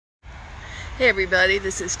Hey everybody,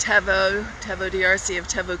 this is Taveau DRC of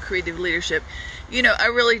Taveau Creative Leadership. You know, I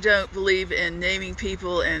really don't believe in naming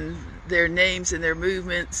people and their names and their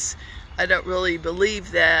movements. I don't really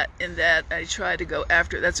believe that, in that I try to go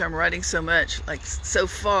after it. That's why I'm writing so much. Like, so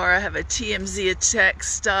far I have a TMZ attack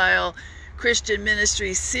style Christian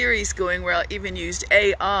ministry series going where I even used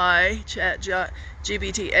AI,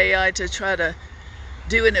 GPT AI, to try to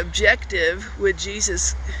do an objective. Would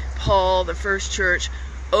Jesus, Paul, the first church,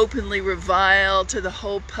 openly revile to the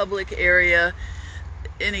whole public area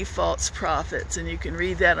any false prophets? And you can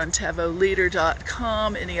read that on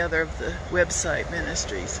TavoLeader.com, any other of the website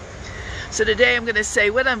ministries. So today I'm going to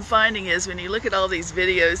say what I'm finding is when you look at all these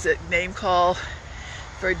videos that name call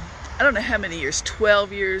for I don't know how many years,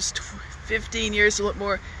 12 years, 15 years, a lot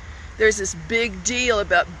more, there's this big deal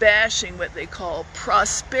about bashing what they call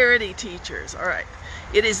prosperity teachers. All right.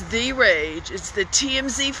 It is the rage. It's the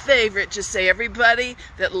TMZ favorite. Just say everybody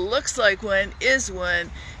that looks like one is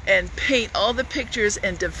one, and paint all the pictures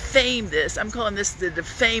and defame this. I'm calling this the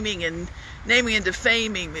defaming and naming and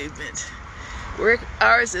defaming movement.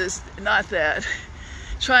 Ours is not that.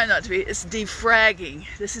 Try not to be. It's defragging.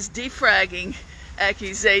 This is defragging,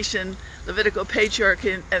 accusation, Levitical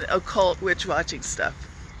patriarchy, and occult witch watching stuff.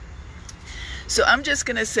 So I'm just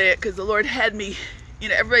going to say it because the Lord had me, you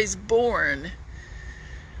know, everybody's born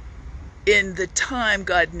in the time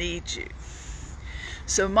God needs you.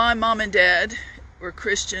 So my mom and dad were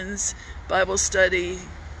Christians, Bible study,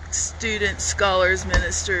 students, scholars,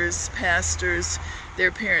 ministers, pastors,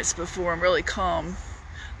 their parents before. I'm really calm,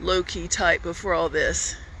 low-key type before all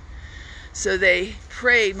this. So they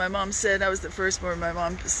prayed. My mom said I was the firstborn. My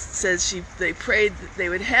mom says they prayed that they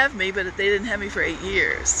would have me, but they didn't have me for 8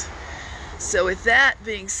 years. So with that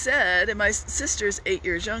being said, and my sister's 8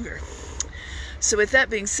 years younger. So with that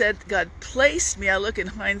being said, God placed me, I look in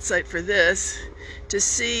hindsight for this, to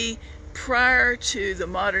see prior to the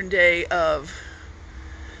modern day of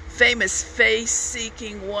famous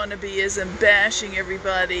face-seeking wannabeism, bashing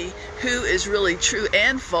everybody who is really true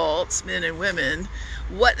and false, men and women,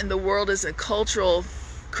 what in the world is a cultural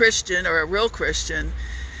Christian or a real Christian.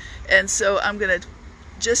 And so I'm going to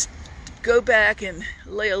just go back and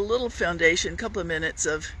lay a little foundation, a couple of minutes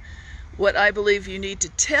of what I believe you need to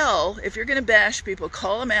tell. If you're going to bash people,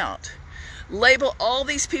 call them out. Label all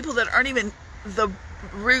these people that aren't even the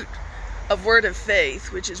root of Word of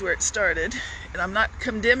Faith, which is where it started. And I'm not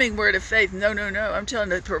condemning Word of Faith. No, no, no. I'm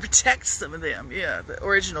telling you to protect some of them. Yeah, the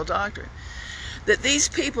original doctrine. That these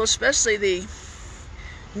people, especially the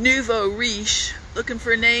nouveau riche, looking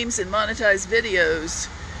for names and monetized videos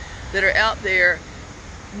that are out there,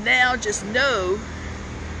 now just know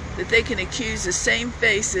that they can accuse the same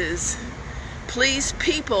faces, please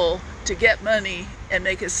people to get money and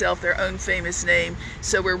make itself their own famous name.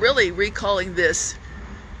 So we're really recalling this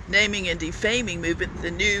naming and defaming movement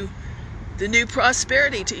the new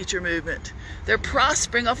prosperity teacher movement. They're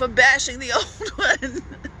prospering off of bashing the old one.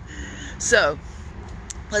 So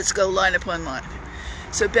let's go line upon line.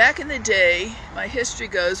 So back in the day, my history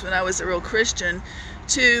goes when I was a real Christian,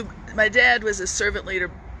 my dad was a servant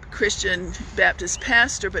leader Christian Baptist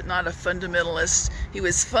pastor, but not a fundamentalist. He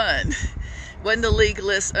was fun. Wasn't a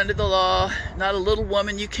legalist, under the law, not a little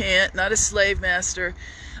woman you can't, not a slave master,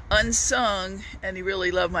 unsung, and he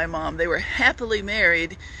really loved my mom. They were happily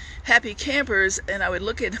married, happy campers, and I would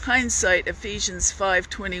look in hindsight, Ephesians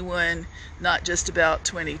 5:21, not just about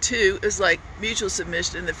 22. It was like mutual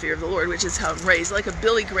submission in the fear of the Lord, which is how I'm raised, like a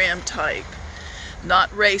Billy Graham type, not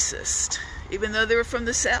racist, even though they were from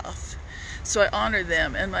the South. So I honored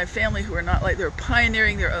them and my family, who were not like, they were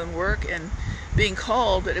pioneering their own work and being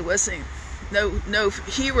called, but it wasn't no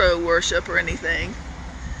hero worship or anything,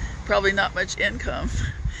 probably not much income,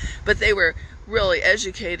 but they were really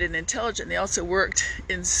educated and intelligent. They also worked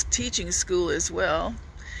in teaching school as well.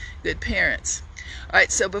 Good parents. All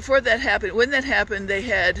right, so before that happened, when that happened, they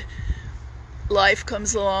had, life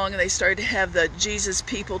comes along and they started to have the Jesus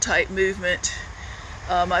people type movement.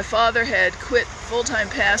 My father had quit full-time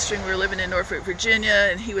pastoring. We were living in Norfolk, Virginia,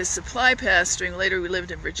 and he was supply pastoring. Later we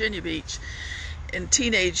lived in Virginia Beach in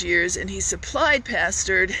teenage years, and he supplied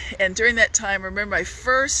pastored. And during that time, I remember my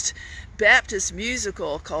first Baptist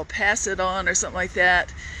musical called Pass It On or something like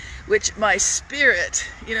that, which my spirit,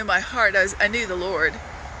 you know, my heart, I knew the Lord.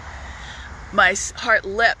 My heart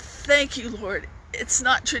leapt. Thank you, Lord. It's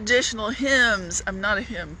not traditional hymns. I'm not a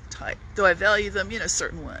hymn type, though I value them, you know,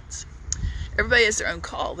 certain ones. Everybody has their own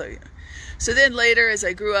call, though. So then later, as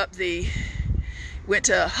I grew up, went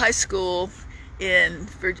to high school in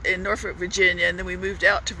Norfolk, Virginia, and then we moved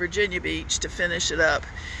out to Virginia Beach to finish it up.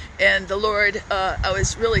 And the Lord, I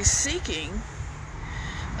was really seeking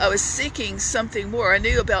I was seeking something more. I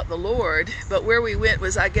knew about the Lord, but where we went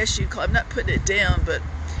was, I guess you'd call, I'm not putting it down, but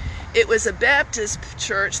it was a Baptist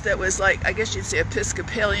church that was like, I guess you'd say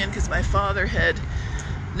Episcopalian, because my father had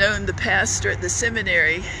known the pastor at the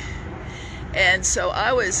seminary. And so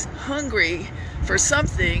I was hungry for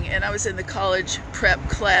something, and I was in the college prep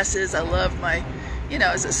classes. I loved my,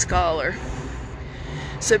 I was a scholar.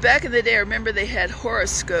 So back in the day, I remember they had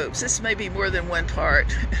horoscopes. This may be more than one part.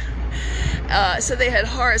 So they had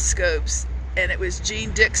horoscopes, and it was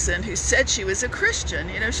Jean Dixon, who said she was a Christian.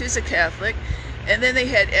 She's a Catholic. And then they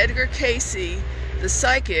had Edgar Casey, the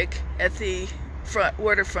psychic, at the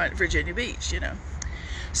waterfront, Virginia Beach,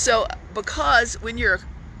 So because when you're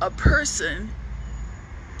a person,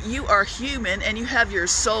 you are human, and you have your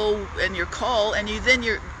soul and your call, and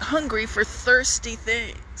you're hungry for thirsty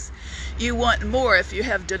things. You want more. If you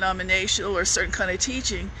have denominational or certain kind of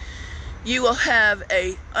teaching, you will have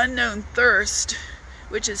a unknown thirst,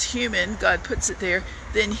 which is human. God puts it there.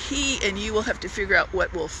 Then he and you will have to figure out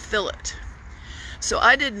what will fill it. So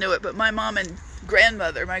I didn't know it, but my mom and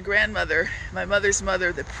grandmother, my mother's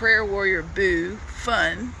mother, the prayer warrior Boo,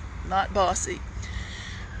 fun, not bossy.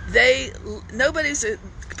 Nobody's a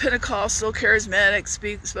Pentecostal, charismatic,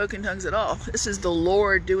 spoken in tongues at all. This is the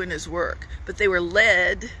Lord doing his work. But they were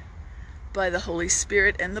led by the Holy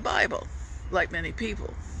Spirit and the Bible, like many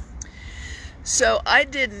people. So I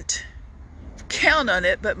didn't count on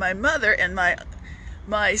it, but my mother and my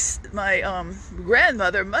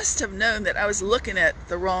grandmother must have known that I was looking at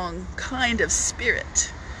the wrong kind of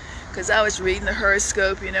spirit, because I was reading the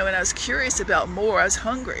horoscope, and I was curious about more. I was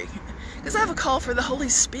hungry, because I have a call for the Holy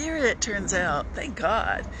Spirit, it turns out. Thank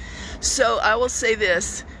God. So I will say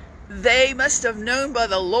this. They must have known by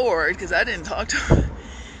the Lord, because I didn't talk to them.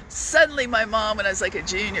 Suddenly my mom, when I was like a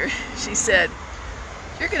junior, she said,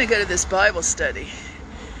 "You're going to go to this Bible study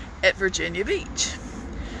at Virginia Beach."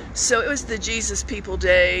 So it was the Jesus People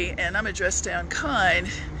Day, and I'm a dressed down kind,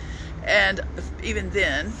 and even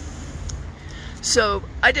then, so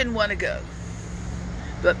I didn't want to go.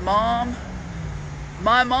 But my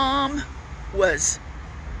mom was,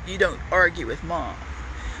 you don't argue with mom.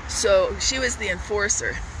 So she was the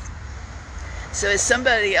enforcer. So as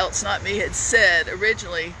somebody else, not me, had said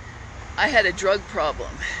originally, I had a drug problem.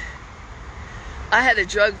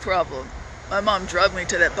 My mom drove me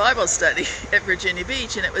to that Bible study at Virginia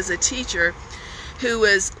Beach, and it was a teacher who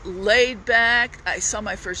was laid back. I saw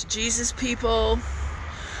my first Jesus people.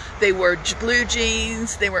 They wore blue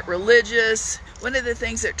jeans. They weren't religious. One of the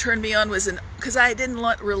things that turned me on was because I didn't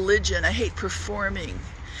want religion. I hate performing.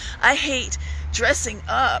 I hate dressing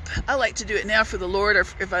up. I like to do it now for the Lord, or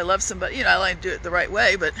if I love somebody, I like to do it the right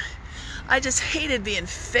way, but I just hated being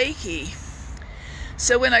fakey.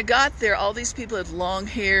 So when I got there, all these people had long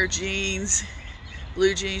hair, jeans,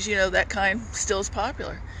 blue jeans, that kind, still is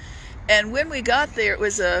popular. And when we got there, it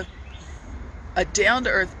was a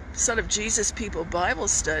down-to-earth sort of Jesus People Bible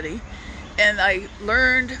study. And I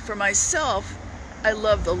learned for myself, I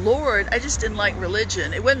love the Lord. I just didn't like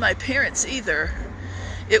religion. It wasn't my parents either.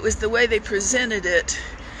 It was the way they presented it.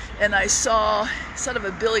 And I saw sort of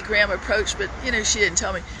a Billy Graham approach, but, she didn't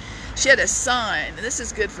tell me. She had a sign, and this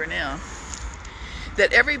is good for now,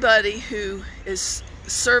 that everybody who is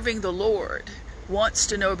serving the Lord wants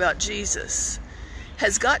to know about Jesus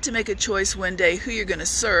has got to make a choice one day who you're going to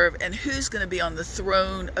serve and who's going to be on the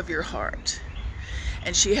throne of your heart.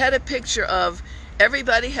 And she had a picture of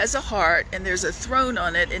everybody has a heart, and there's a throne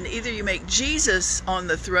on it, and either you make Jesus on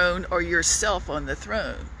the throne or yourself on the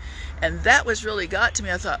throne. And that was really got to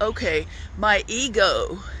me. I thought, okay, my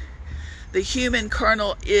ego, the human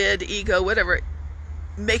carnal ego, whatever,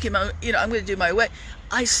 make him, I'm going to do my way.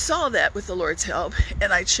 I saw that with the Lord's help,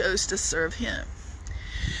 and I chose to serve him.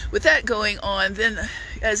 With that going on, then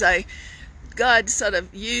as God sort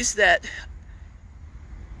of used that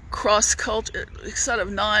cross-culture, sort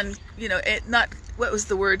of not, what was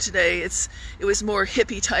the word today? It was more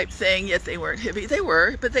hippie type thing, yet they weren't hippie. They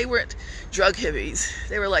were, but they weren't drug hippies.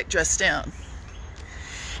 They were like dressed down.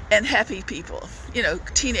 And happy people,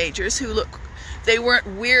 teenagers who they weren't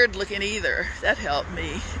weird looking either. That helped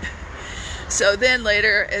me. So then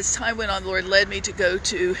later, as time went on, the Lord led me to go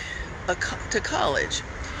to college.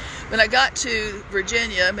 When I got to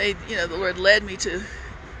Virginia, the Lord led me to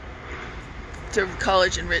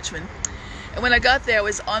college in Richmond. And when I got there, I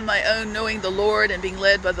was on my own, knowing the Lord and being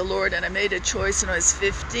led by the Lord. And I made a choice when I was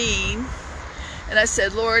 15. And I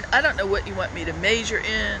said, Lord, I don't know what you want me to major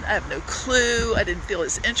in. I have no clue. I didn't feel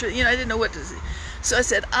as interested. I didn't know what to do. So I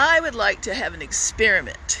said, I would like to have an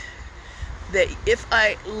experiment that if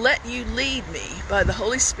I let you lead me by the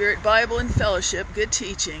Holy Spirit, Bible and fellowship, good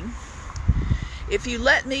teaching,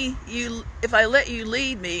 if I let you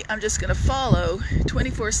lead me, I'm just going to follow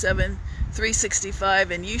 24/7,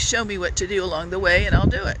 365, and you show me what to do along the way, and I'll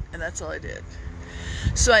do it. And that's all I did.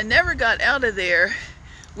 So I never got out of there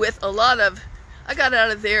with I got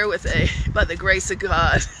out of there with by the grace of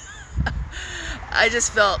God. I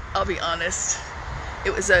just felt, I'll be honest,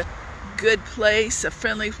 it was a good place, a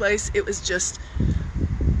friendly place. It was just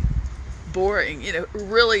boring,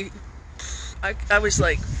 really. I was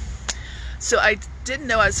like, so I didn't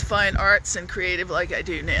know I was fine arts and creative like I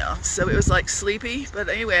do now. So it was like sleepy, but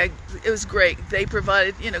anyway, it was great. They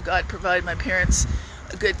provided, God provided my parents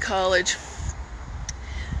a good college.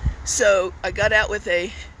 So I got out with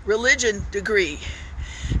a religion degree,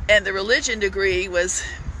 and the religion degree was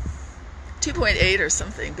 2.8 or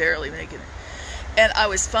something, barely making it. And I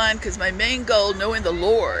was fine because my main goal, knowing the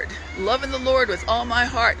Lord, loving the Lord with all my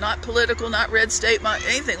heart, not political, not red state,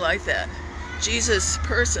 anything like that. Jesus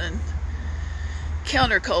person,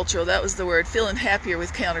 countercultural, that was the word, feeling happier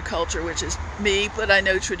with counterculture, which is me, but I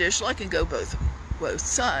know traditional, I can go both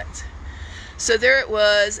sides. So there it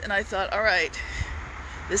was, and I thought, all right,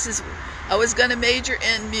 I was going to major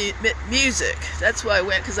in music. That's why I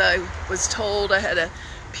went, because I was told, I had a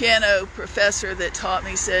piano professor that taught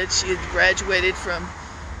me, said she had graduated from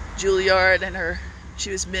Juilliard, and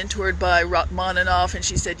she was mentored by Rachmaninoff, and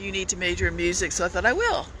she said, you need to major in music. So I thought, I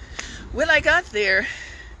will. When I got there,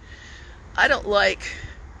 I don't like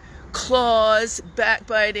claws,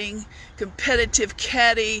 backbiting, competitive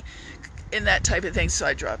catty, and that type of thing, so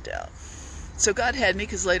I dropped out. So God had me,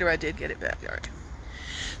 because later I did get it back. All right.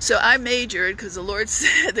 So I majored, because the Lord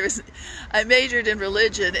said I majored in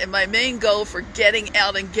religion, and my main goal for getting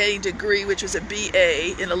out and getting a degree, which was a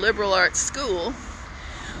BA in a liberal arts school,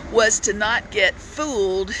 was to not get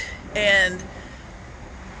fooled and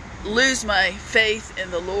lose my faith in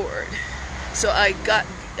the Lord. So I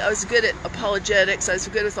was good at apologetics, I was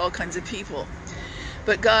good with all kinds of people.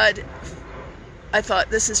 But God, I thought,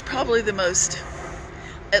 this is probably the most,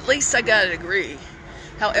 at least I got a degree.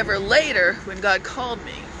 However, later, when God called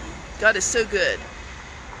me, God is so good,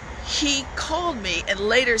 He called me and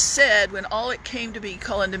later said, when all it came to be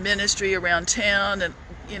calling to ministry around town and,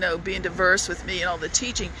 being diverse with me and all the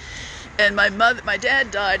teaching, and my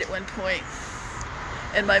dad died at one point,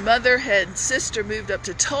 and my mother and sister moved up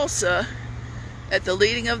to Tulsa at the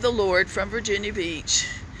leading of the Lord from Virginia Beach.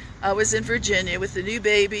 I was in Virginia with the new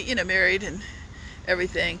baby, married and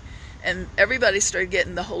everything. And everybody started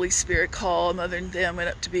getting the Holy Spirit call. Mother and them went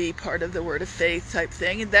up to be part of the Word of Faith type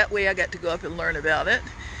thing. And that way I got to go up and learn about it.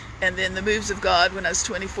 And then the moves of God, when I was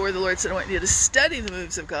 24, the Lord said, I want you to study the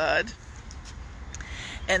moves of God.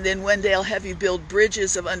 And then one day I'll have you build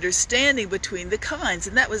bridges of understanding between the kinds.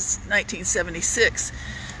 And that was 1976.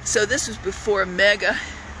 So this was before mega,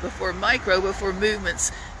 before micro, before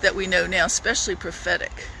movements that we know now, especially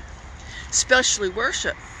prophetic, especially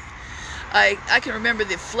worship. I can remember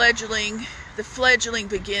the fledgling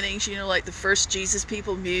beginnings, like the first Jesus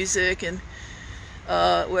People music, and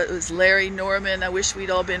what was Larry Norman, I Wish We'd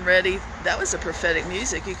All Been Ready. That was a prophetic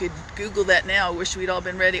music. You could Google that now, I Wish We'd All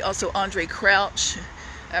Been Ready. Also Andre Crouch,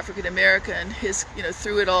 African American, his,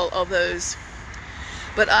 through it all those.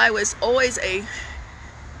 But I was always a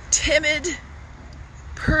timid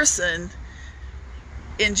person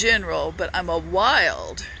in general, but I'm a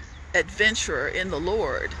wild adventurer in the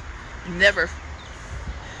Lord. Never,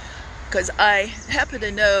 because I happen to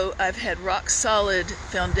know I've had rock solid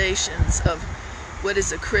foundations of what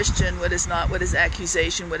is a Christian, what is not, what is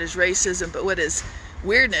accusation, what is racism, but what is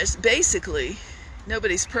weirdness. Basically,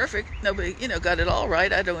 nobody's perfect, nobody, got it all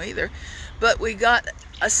right, I don't either, but we got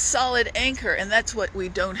a solid anchor, and that's what we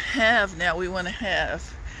don't have now. We want to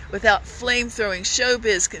have, without flame-throwing,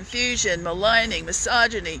 showbiz, confusion, maligning,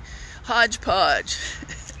 misogyny, hodgepodge,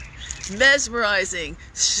 mesmerizing,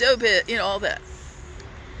 showbiz, all that.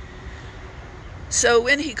 So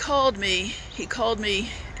when He called me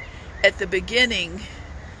at the beginning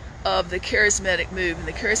of the charismatic move. And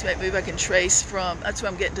the charismatic move I can trace from, that's why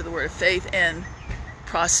I'm getting to the Word of Faith and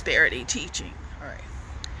prosperity teaching. All right.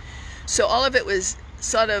 So all of it was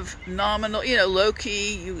sort of nominal,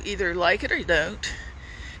 low-key. You either like it or you don't.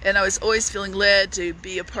 And I was always feeling led to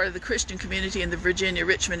be a part of the Christian community in the Virginia,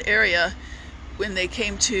 Richmond area when they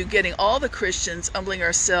came to getting all the Christians humbling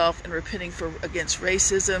ourselves and repenting against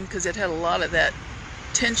racism, because it had a lot of that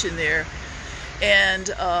tension there, and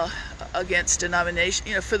against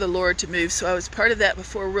denomination, for the Lord to move. So I was part of that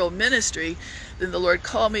before real ministry. Then the Lord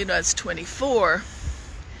called me when I was 24,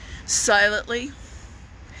 silently,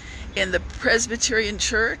 in the Presbyterian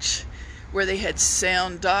church, where they had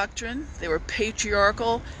sound doctrine. They were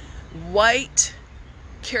patriarchal, white,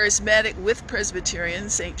 charismatic with Presbyterian,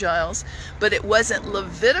 St. Giles, but it wasn't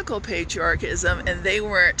Levitical patriarchism, and they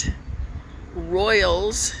weren't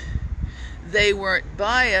royals, they weren't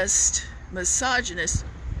biased, misogynist,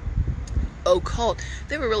 occult.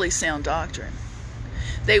 They were really sound doctrine.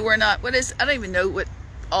 They were not, I don't even know what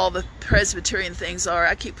all the Presbyterian things are.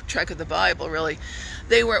 I keep track of the Bible, really.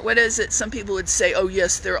 They weren't, what is it? Some people would say, oh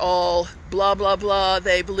yes, they're all blah, blah, blah.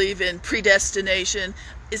 They believe in predestination.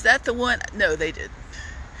 Is that the one? No, they didn't.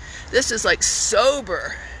 This is like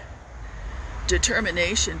sober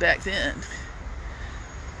determination back then.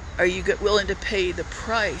 Are you willing to pay the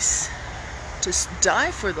price to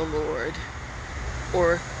die for the Lord,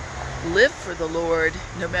 or live for the Lord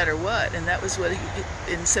no matter what? And that was what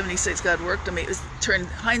in 76 God worked on me. It was, turned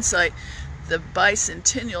hindsight, the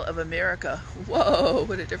bicentennial of America. Whoa,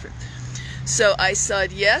 what a difference. So I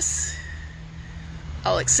said, yes,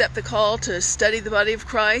 I'll accept the call to study the body of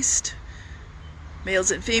Christ,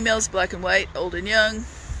 males and females, black and white, old and young,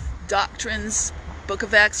 doctrines, Book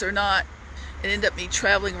of Acts or not. It ended up me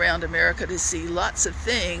traveling around America to see lots of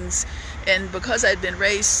things. And because I'd been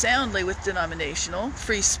raised soundly with denominational,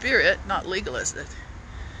 free spirit, not legalistic,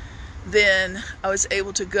 then I was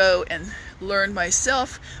able to go and learn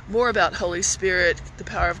myself more about Holy Spirit, the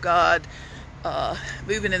power of God,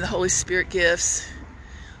 moving in the Holy Spirit gifts,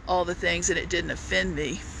 all the things, and it didn't offend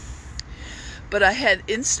me. But I had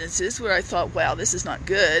instances where I thought, wow, this is not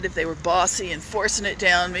good, if they were bossy and forcing it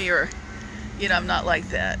down me, or, you know, I'm not like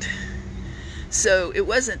that. So it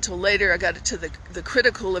wasn't until later I got to the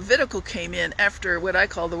critical Levitical came in after what I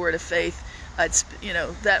call the word of faith.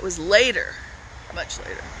 That was later, much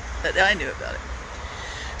later, that I knew about it.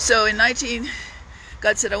 So in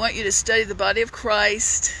God said, I want you to study the body of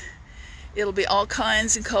Christ. It'll be all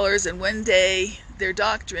kinds and colors, and one day their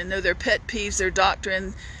doctrine, their pet peeves, their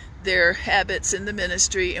doctrine, their habits in the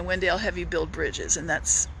ministry, and one day I'll have you build bridges. And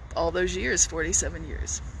that's all those years, 47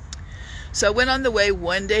 years. So I went on the way,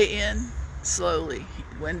 one day in, slowly,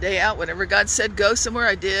 one day out. Whenever God said go somewhere,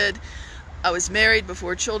 I did. I was married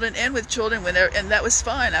before children and with children, and that was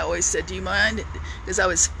fine. I always said, do you mind? Because I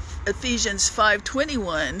was Ephesians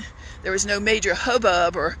 5:21. There was no major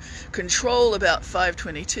hubbub or control about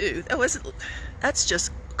 5:22. That's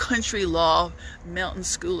just country law, Mountain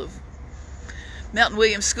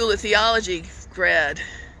Williams School of Theology grad.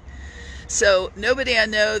 So nobody I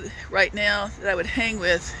know right now that I would hang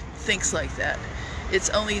with thinks like that. It's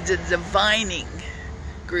only the divining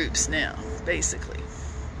groups now, basically.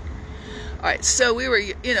 All right, so we were,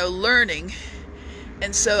 learning.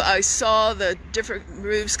 And so I saw the different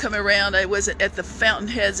moves come around. I wasn't at the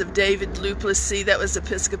fountainheads of David Duplessis. That was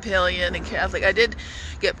Episcopalian and Catholic. I did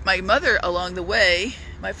get my mother along the way.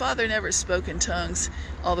 My father never spoke in tongues.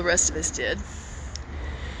 All the rest of us did.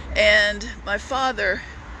 And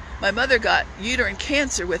my mother got uterine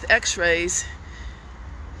cancer with x-rays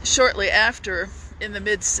shortly after,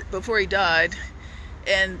 before he died,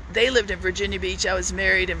 and they lived in Virginia Beach. I was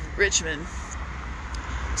married in Richmond.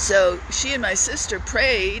 So she and my sister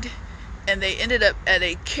prayed, and they ended up at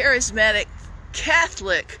a charismatic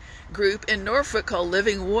Catholic group in Norfolk called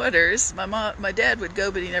Living Waters. My dad would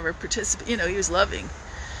go, but he never participated. He was loving,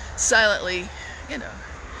 silently,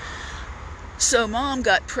 So Mom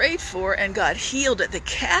got prayed for and got healed at the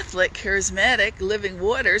Catholic charismatic Living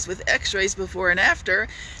Waters with x-rays before and after,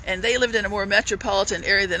 and they lived in a more metropolitan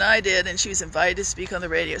area than I did, and she was invited to speak on the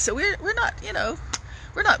radio. So we're not,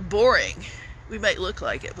 we're not boring. We might look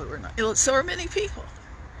like it, but we're not. So are many people.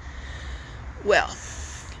 Well,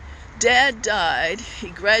 Dad died. He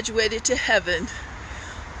graduated to heaven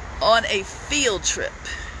on a field trip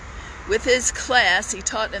with his class. He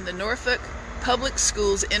taught in the Norfolk Public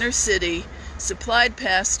Schools, inner city, supplied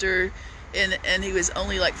pastor, and he was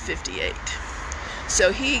only like 58.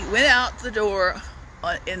 So he went out the door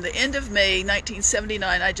in the end of May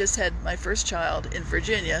 1979. I just had my first child in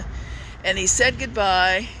Virginia, and he said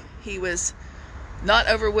goodbye. He was not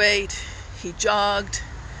overweight. He jogged.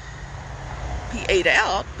 He ate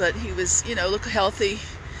out, but he was, looked healthy.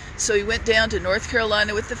 So he went down to North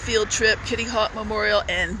Carolina with the field trip, Kitty Hawk Memorial,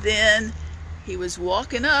 and then he was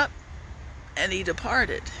walking up and he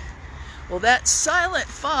departed. Well, that silent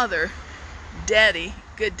father, Daddy,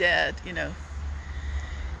 good dad,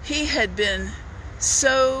 he had been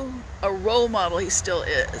so a role model. He still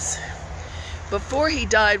is. Before he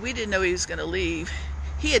died, we didn't know he was going to leave.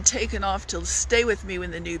 He had taken off to stay with me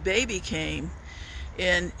when the new baby came,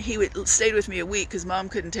 and he stayed with me a week because Mom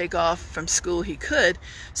couldn't take off from school. He could,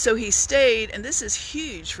 so he stayed, and this is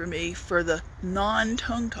huge for me, for the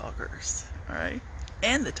non-tongue talkers, all right,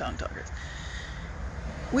 and the tongue talkers.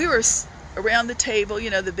 We were around the table,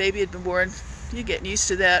 the baby had been born. You're getting used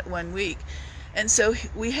to that 1 week. And so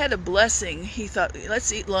we had a blessing. He thought,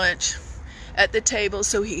 let's eat lunch at the table.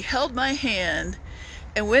 So he held my hand.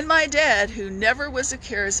 And when my dad, who never was a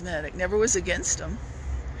charismatic, never was against him,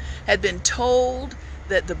 had been told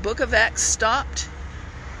that the book of Acts stopped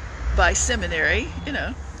by seminary,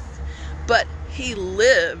 but he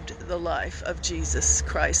lived the life of Jesus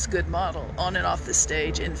Christ, good model, on and off the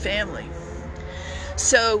stage in family.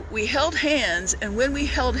 So we held hands, and when we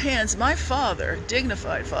held hands, my father,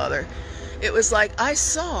 dignified father, it was like I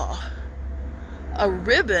saw a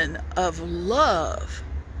ribbon of love,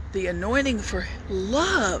 the anointing for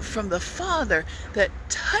love from the Father that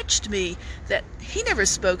touched me, that he never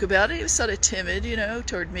spoke about it. He was sort of timid,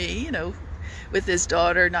 toward me, with his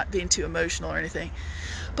daughter, not being too emotional or anything.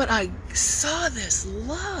 But I saw this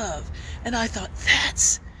love, and I thought,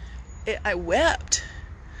 I wept,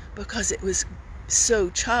 because it was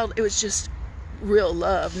so it was just real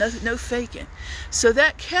love, no faking. So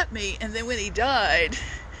that kept me. And then when he died,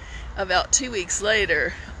 about 2 weeks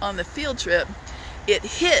later on the field trip, it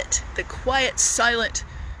hit the quiet, silent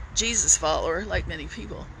Jesus follower, like many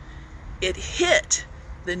people. It hit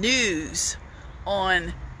the news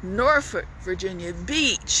on Norfolk, Virginia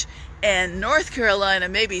Beach, and North Carolina,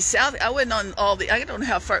 maybe South. I wasn't on I don't know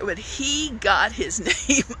how far, but he got his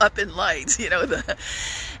name up in lights.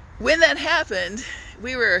 When that happened,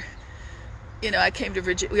 we were, I came to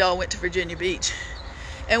Virginia. We all went to Virginia Beach,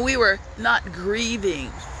 and we were not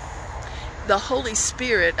grieving the Holy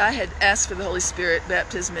Spirit. I had asked for the Holy Spirit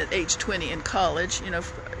baptism at age 20 in college,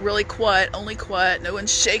 really quiet, only quiet. No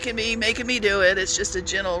one's shaking me, making me do it. It's just a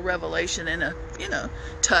gentle revelation and a,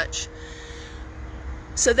 touch.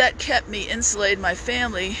 So that kept me insulated, my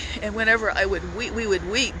family. And whenever I would weep, we would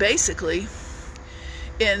weep, basically.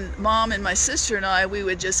 And Mom and my sister and I, we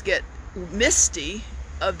would just get misty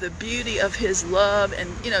of the beauty of his love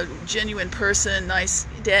and, genuine person, nice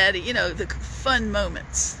daddy, the fun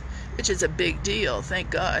moments, which is a big deal,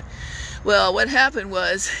 thank God. Well, what happened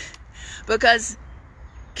was, because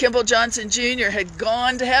Kimball Johnson Jr. had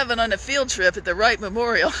gone to heaven on a field trip at the Wright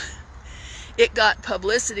Memorial, it got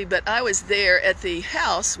publicity, but I was there at the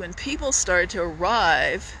house when people started to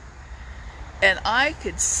arrive, and I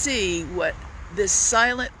could see what this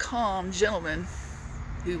silent, calm gentleman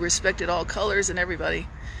who respected all colors and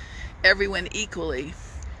everyone equally,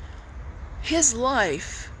 his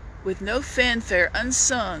life, with no fanfare,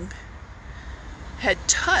 unsung, had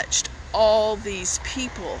touched all these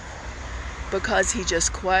people, because he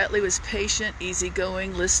just quietly was patient,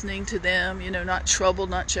 easygoing, listening to them, not troubled,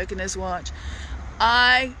 not checking his watch.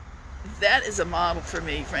 That is a model for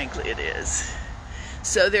me, frankly it is.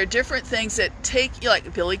 So there are different things that take,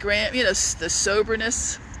 like Billy Graham, the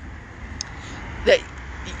soberness, that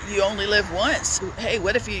you only live once. Hey,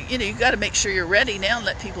 what if you got to make sure you're ready now and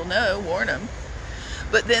let people know, warn them.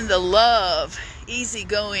 But then the love,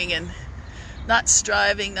 easygoing and not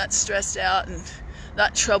striving, not stressed out, and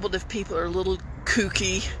not troubled if people are a little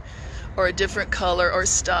kooky or a different color or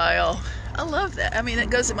style. I love that. I mean, it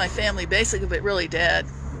goes in my family basically, but really Dad.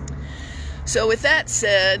 So with that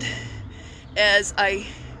said, as I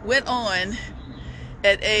went on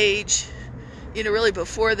at age, really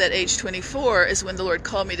before that, age 24, is when the Lord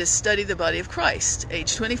called me to study the body of Christ.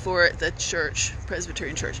 Age 24 at the church,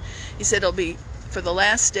 Presbyterian church. He said it'll be for the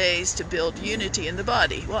last days to build unity in the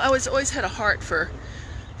body. Well, I always had a heart for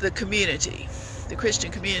the community, the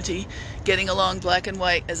Christian community, getting along, black and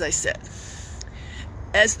white, as I said.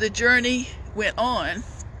 As the journey went on,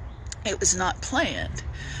 it was not planned.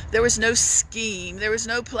 There was no scheme. There was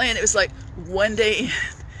no plan. It was like one day in,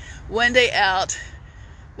 one day out.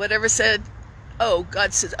 Whatever said,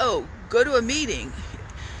 God says, go to a meeting.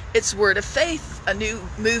 It's word of faith, a new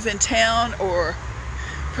move in town, or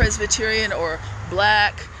Presbyterian, or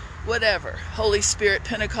black, whatever. Holy Spirit,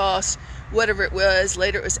 Pentecost, whatever it was.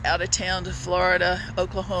 Later it was out of town to Florida,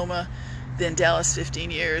 Oklahoma, then Dallas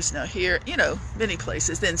 15 years. Now here, many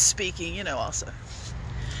places. Then speaking, also.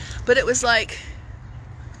 But it was like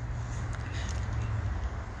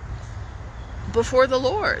before the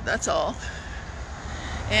Lord, that's all.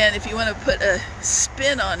 And if you want to put a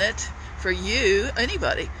spin on it for you,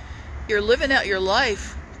 anybody, you're living out your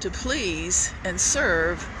life to please and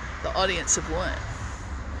serve the audience of one.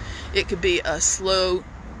 It could be a slow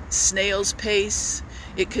snail's pace.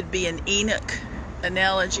 It could be an Enoch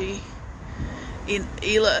analogy.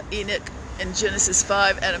 Enoch in Genesis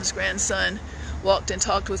 5, Adam's grandson, walked and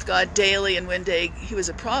talked with God daily, and one day he was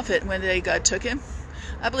a prophet, and one day God took him.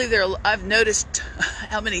 I believe I've noticed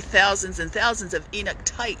how many thousands and thousands of Enoch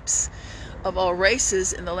types of all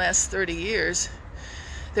races in the last 30 years.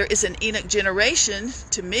 There is an Enoch generation,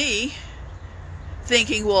 to me,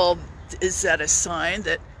 thinking, well, is that a sign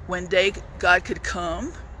that one day God could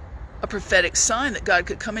come, a prophetic sign that God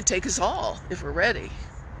could come and take us all if we're ready,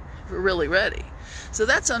 if we're really ready. So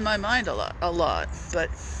that's on my mind a lot. But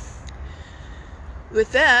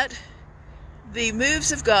with that, the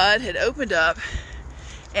moves of God had opened up,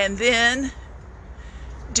 and then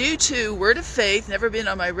due to word of faith, never been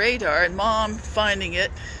on my radar, and Mom finding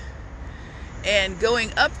it and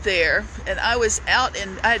going up there, and I was out,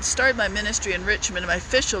 and I had started my ministry in Richmond, my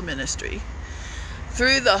official ministry,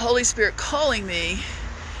 through the Holy Spirit calling me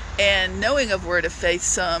and knowing of word of faith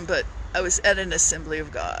some, but I was at an Assembly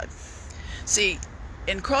of God. See,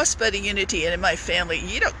 in Crossbody Unity and in my family,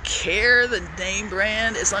 you don't care the name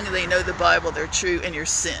brand as long as they know the Bible, they're true, and you're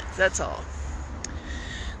sent. That's all.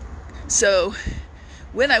 So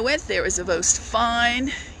when I went there, it was the most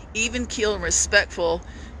fine, even keel, and respectful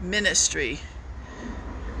ministry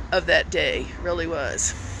of that day. It really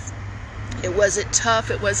was. It wasn't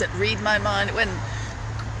tough. It wasn't read my mind. It wasn't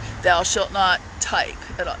thou shalt not type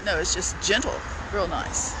at all. No, it's just gentle, real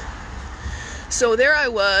nice. So there I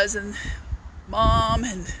was, and Mom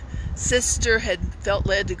and sister had felt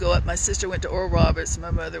led to go up. My sister went to Oral Roberts,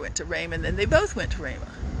 my mother went to Raymond, and they both went to Rhema.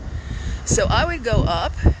 So I would go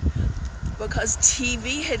up because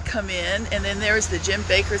TV had come in, and then there was the Jim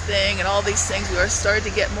Baker thing and all these things. We were starting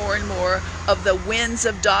to get more and more of the winds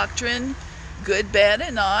of doctrine, good, bad,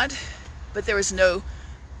 and not, but there was no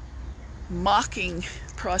mocking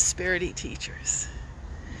prosperity teachers.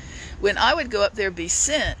 When I would go up there, be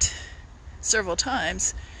sent several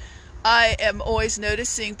times, I am always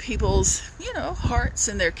noticing people's, hearts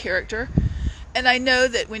and their character. And I know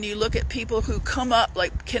that when you look at people who come up,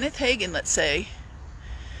 like Kenneth Hagin, let's say,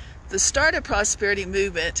 the start of prosperity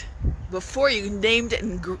movement, before you named it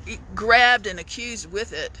and grabbed and accused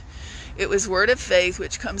with it, it was word of faith,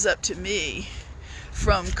 which comes up to me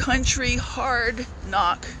from country hard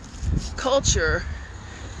knock culture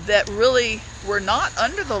that really were not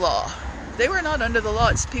under the law. They were not under the law.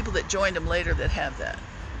 It's people that joined them later that have that.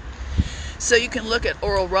 So you can look at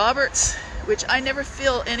Oral Roberts, which I never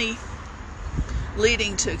feel any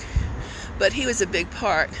leading to, but he was a big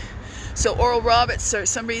part. So Oral Roberts, for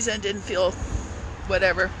some reason, didn't feel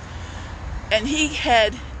whatever. And he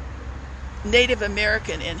had Native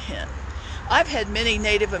American in him. I've had many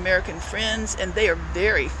Native American friends, and they are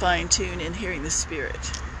very fine-tuned in hearing the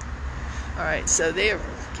Spirit. All right, so they are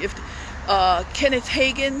gifted. Kenneth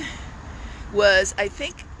Hagin was, I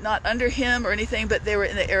think, not under him or anything, but they were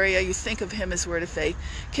in the area. You think of him as word of faith.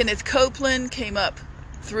 Kenneth Copeland came up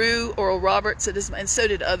through Oral Roberts, and so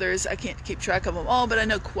did others. I can't keep track of them all, but I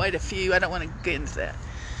know quite a few. I don't want to get into that.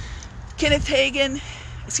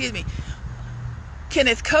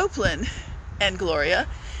 Kenneth Copeland and Gloria.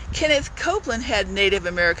 Kenneth Copeland had Native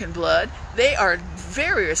American blood. They are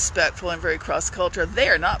very respectful and very cross-cultural. They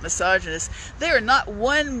are not misogynists. They are not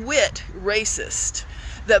one whit racist.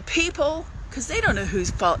 The people, because they don't know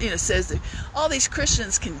who's fault, says that all these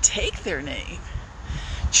Christians can take their name,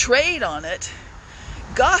 trade on it,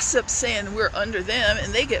 gossip saying we're under them,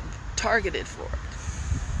 and they get targeted for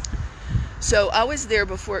it. So I was there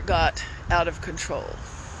before it got out of control.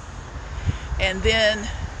 And then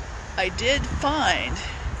I did find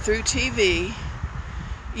through TV,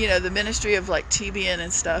 the ministry of like TBN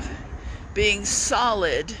and stuff, being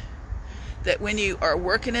solid, that when you are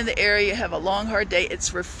working in the area, you have a long, hard day.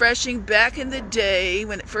 It's refreshing back in the day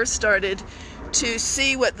when it first started to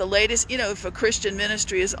see what the latest, if a Christian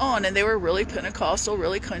ministry is on, and they were really Pentecostal,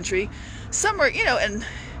 really country. Some were, and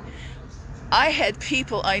I had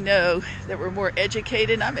people I know that were more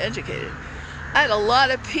educated. I'm educated. I had a lot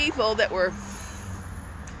of people that were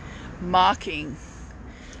mocking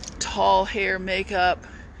tall hair, makeup.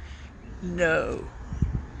 No.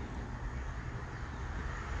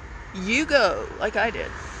 You go like I did.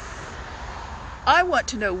 I want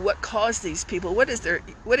to know what caused these people. What is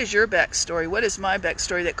your backstory? What is my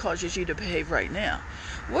backstory that causes you to behave right now?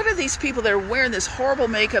 What are these people that are wearing this horrible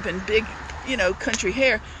makeup and big, country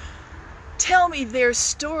hair? Tell me their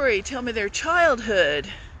story. Tell me their childhood.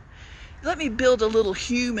 Let me build a little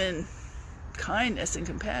human kindness and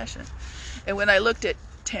compassion. And when I looked at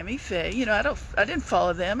Tammy Faye, I didn't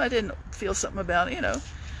follow them. I didn't feel something about it,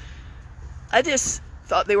 I just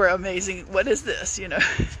thought they were amazing. What is this,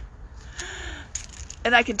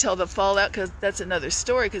 And I can tell the fallout, because that's another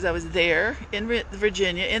story, because I was there in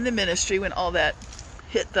Virginia in the ministry when all that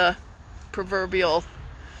hit the proverbial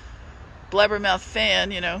blabbermouth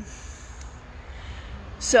fan,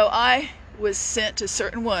 So I was sent to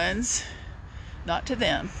certain ones, not to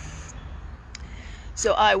them.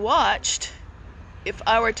 So I watched, if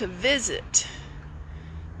I were to visit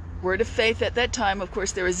Word of Faith at that time, of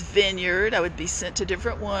course, there was Vineyard. I would be sent to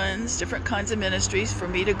different ones, different kinds of ministries for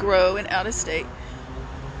me to grow in out of state.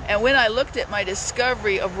 And when I looked at my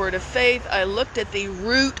discovery of Word of Faith, I looked at the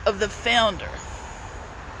root of the founder.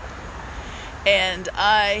 And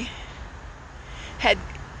I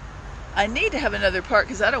need to have another part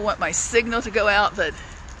because I don't want my signal to go out, but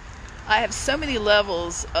I have so many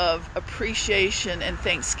levels of appreciation and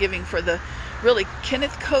thanksgiving for the really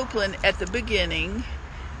Kenneth Copeland at the beginning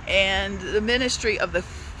and the ministry of the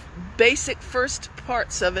basic first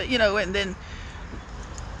parts of it, you know, and then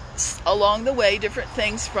along the way different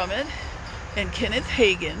things from it. And Kenneth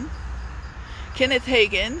Hagin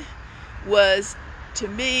was, to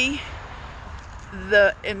me,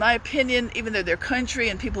 in my opinion, even though their country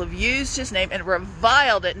and people have used his name and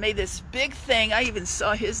reviled it, made this big thing. I even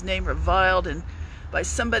saw his name reviled and by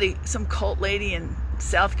somebody, some cult lady in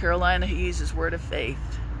South Carolina who uses Word of Faith.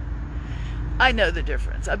 I know the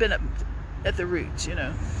difference. I've been at the roots, you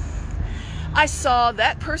know. I saw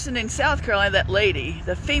that person in South Carolina, that lady,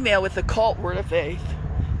 the female with the cult Word of Faith,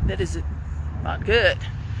 that is not good,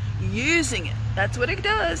 using it. That's what it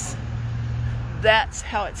does. That's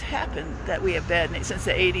how it's happened that we have bad names since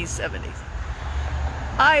the 80s, 70s.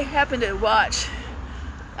 I happened to watch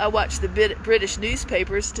the British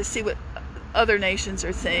newspapers to see what other nations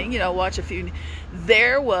are saying, you know, watch a few.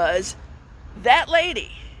 There was that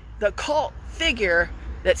lady, the cult figure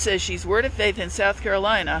that says she's Word of Faith in South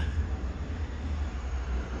Carolina,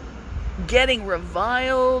 getting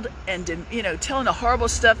reviled and, you know, telling the horrible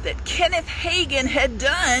stuff that Kenneth Hagin had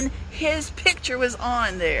done. His picture was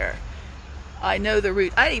on there. I know the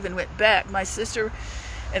root. I even went back. My sister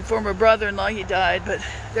and former brother-in-law, he died, but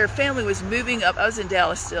their family was moving up. I was in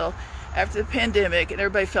Dallas still after the pandemic, and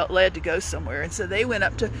everybody felt led to go somewhere. And so they went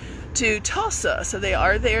up to Tulsa. So they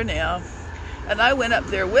are there now. And I went up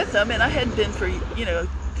there with them, and I hadn't been for, you know,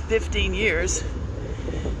 15 years.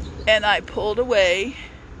 And I pulled away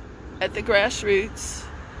at the grassroots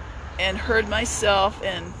and heard myself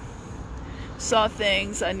and saw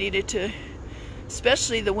things I needed to,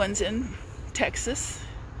 especially the ones in Texas.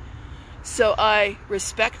 So I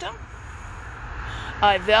respect them,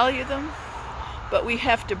 I value them, but we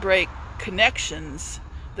have to break connections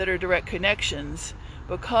that are direct connections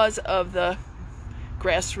because of the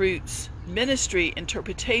grassroots ministry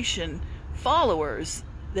interpretation followers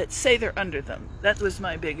that say they're under them. That was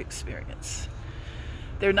my big experience.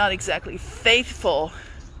 They're not exactly faithful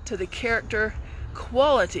to the character,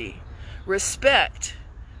 quality, respect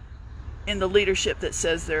in the leadership that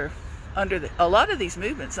says they're under a lot of these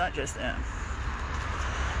movements, not just them.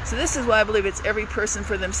 So this is why I believe it's every person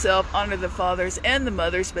for themselves. Honor the fathers and the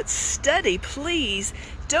mothers, but study, please.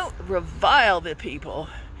 Don't revile the people.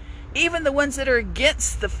 Even the ones that are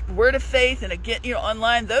against the Word of Faith and against, you know,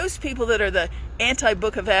 online, those people that are the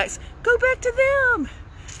anti-Book of Acts, go back to them.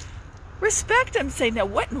 Respect them. Say, now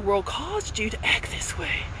what in the world caused you to act this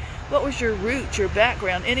way? What was your root, your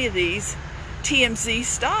background? Any of these TMZ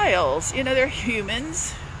styles, you know, they're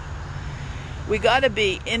humans. We got to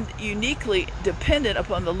be uniquely dependent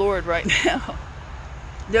upon the Lord right now.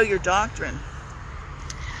 Know your doctrine.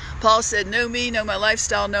 Paul said, know me, know my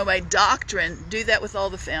lifestyle, know my doctrine. Do that with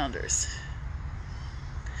all the founders.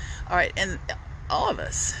 All right, and all of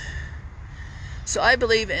us. So I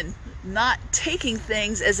believe in not taking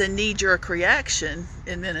things as a knee-jerk reaction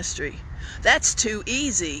in ministry. That's too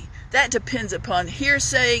easy. That depends upon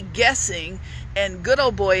hearsay, guessing, and good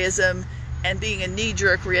old boyism, and being a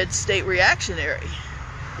knee-jerk red state reactionary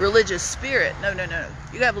religious spirit. No.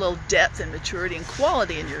 You have a little depth and maturity and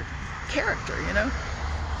quality in your character, you know.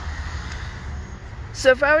 So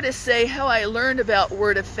if I were to say how I learned about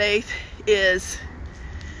Word of Faith is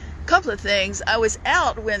a couple of things. I was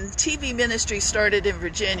out when TV ministry started in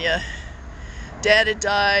Virginia. Dad had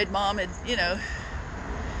died, Mom had, you know,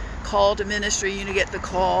 called to ministry. You get the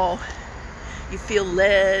call, you feel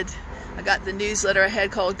led. I got the newsletter I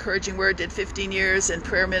had called Encouraging Word, did 15 years in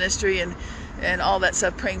prayer ministry and all that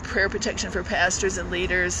stuff, praying prayer protection for pastors and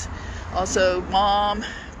leaders. Also, mom,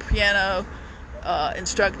 piano,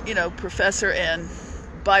 professor and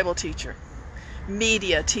Bible teacher,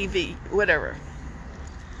 media, TV, whatever.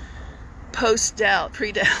 Post-doubt,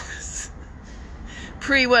 pre-Dallas,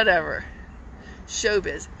 pre-whatever,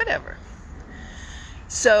 showbiz, whatever.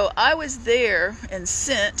 So I was there and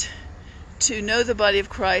sent to know the body of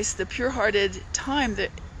Christ, the pure-hearted time that,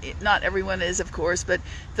 not everyone is, of course, but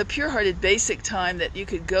the pure-hearted basic time that you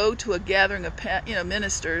could go to a gathering of,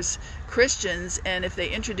 ministers, Christians, and if they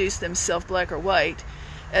introduced themselves black or white,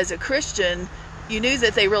 as a Christian, you knew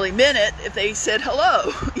that they really meant it if they said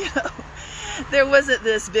hello. There wasn't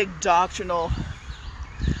this big doctrinal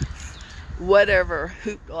whatever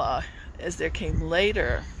hoopla as there came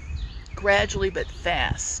later, gradually but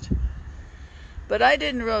fast. But I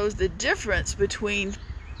didn't realize the difference between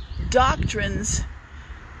doctrines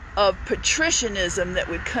of patricianism that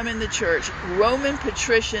would come in the church, Roman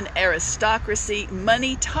patrician aristocracy,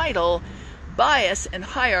 money, title, bias, and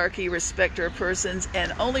hierarchy, respect of persons,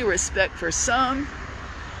 and only respect for some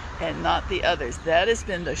and not the others. That has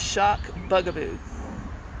been the shock bugaboo,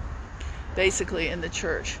 basically, in the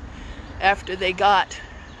church after they got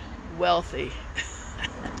wealthy.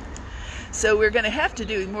 So we're going to have to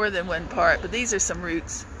do more than one part, but these are some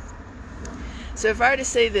roots. So if I were to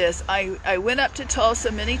say this, I went up to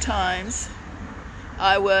Tulsa many times.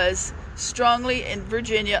 I was strongly in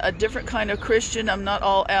Virginia, a different kind of Christian. I'm not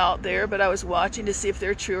all out there, but I was watching to see if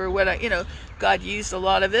they're true or what. God used a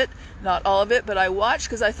lot of it, not all of it, but I watched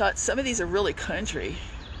because I thought some of these are really country.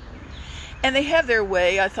 And they have their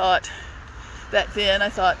way. I thought back then,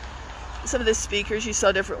 some of the speakers, you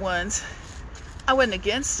saw different ones. I wasn't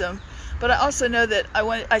against them, but I also know that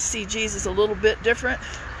I see Jesus a little bit different.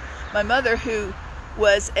 My mother, who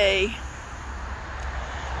was a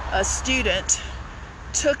student,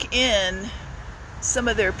 took in some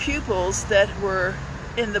of their pupils that were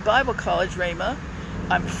in the Bible college, Rhema.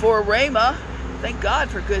 I'm for Rhema. Thank God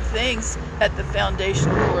for good things at the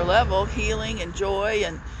foundational core level, healing and joy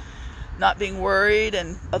and not being worried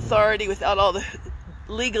and authority without all the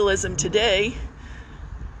legalism today,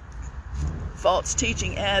 false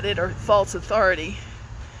teaching added, or false authority.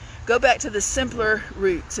 Go back to the simpler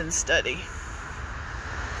roots and study.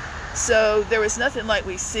 So there was nothing like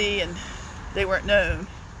we see, and they weren't known.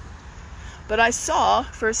 But I saw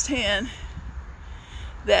firsthand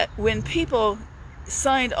that when people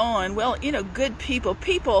signed on, good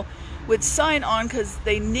people would sign on because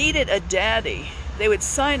they needed a daddy. They would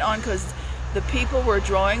sign on because the people were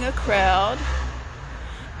drawing a crowd,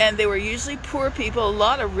 and they were usually poor people. A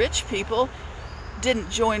lot of rich people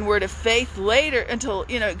didn't join Word of Faith later until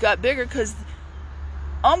it got bigger, because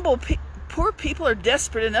poor people are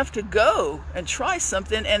desperate enough to go and try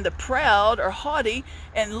something, and the proud are haughty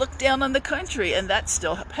and look down on the country, and that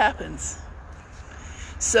still happens.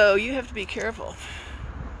 So you have to be careful.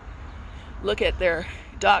 Look at their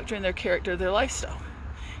doctrine, their character, their lifestyle.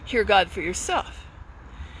 Hear God for yourself.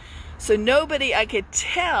 So nobody I could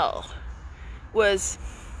tell was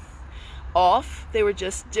off. They were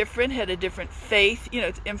just different, had a different faith,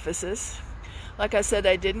 emphasis. Like I said,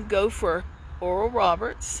 I didn't go for Oral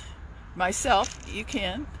Roberts myself. You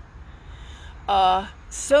can.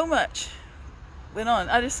 So much went on.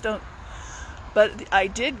 I just don't. But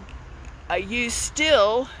I use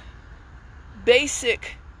still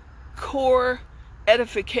basic core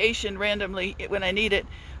edification randomly when I need it.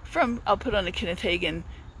 I'll put on a Kenneth Hagin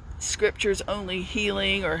scriptures only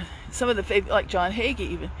healing, or some of the faith, like John Hagee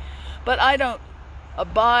even. But I don't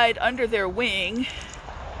abide under their wing,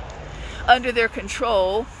 under their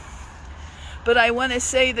control. But I want to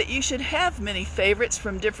say that you should have many favorites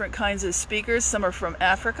from different kinds of speakers. Some are from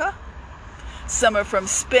Africa. Some are from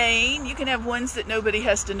Spain. You can have ones that nobody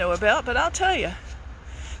has to know about, but I'll tell you.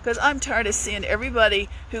 Because I'm tired of seeing everybody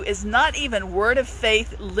who is not even Word of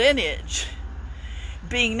Faith lineage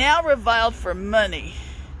being now reviled for money,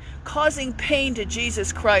 causing pain to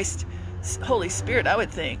Jesus Christ, Holy Spirit, I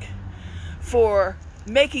would think, for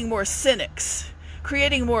making more cynics,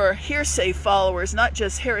 creating more hearsay followers, not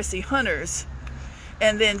just heresy hunters,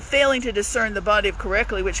 and then failing to discern the body of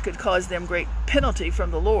correctly, which could cause them great penalty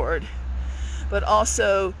from the Lord. But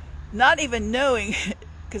also not even knowing,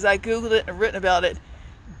 because I Googled it and written about it,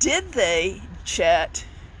 did they, chat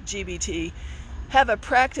GBT, have a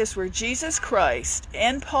practice where Jesus Christ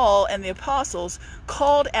and Paul and the apostles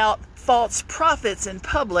called out false prophets in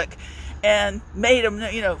public and made them,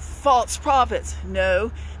 false prophets?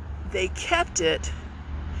 No, they kept it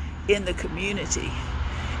in the community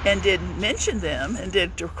and didn't mention them and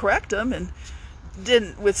did correct them and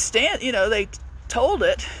didn't withstand, they told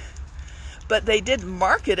it, but they didn't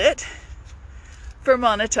market it for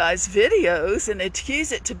monetized videos and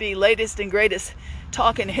accuse it to be latest and greatest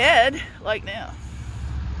talking head like now.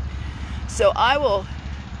 So I will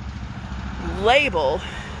label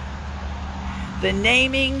the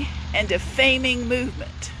naming and defaming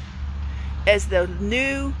movement as the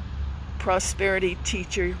new prosperity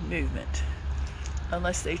teacher movement,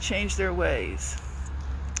 unless they change their ways.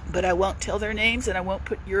 But I won't tell their names, and I won't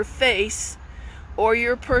put your face or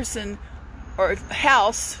your person or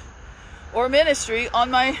house or ministry on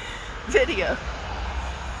my video.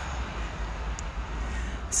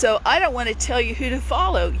 So I don't want to tell you who to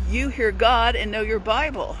follow. You hear God and know your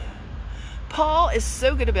Bible. Paul is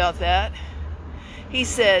so good about that. He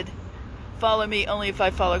said, follow me only if I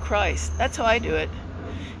follow Christ. That's how I do it.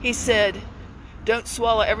 He said, don't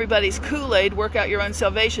swallow everybody's Kool-Aid, work out your own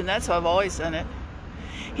salvation. That's how I've always done it.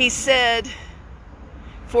 He said,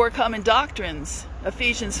 4 common doctrines,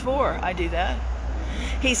 Ephesians 4, I do that.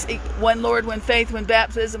 He's one Lord, one faith, one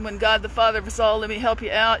baptism, one God the Father of us all. Let me help you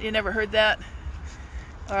out. You never heard that?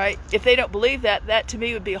 All right. If they don't believe that, that to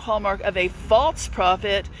me would be a hallmark of a false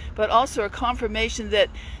prophet, but also a confirmation that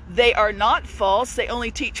they are not false. They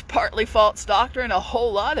only teach partly false doctrine. A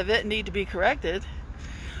whole lot of it need to be corrected.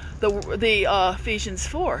 The Ephesians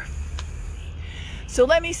 4. So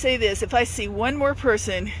let me say this. If I see one more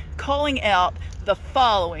person calling out the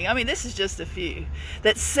following, I mean, this is just a few,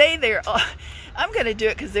 that say they're, I'm going to do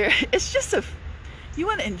it because it's just you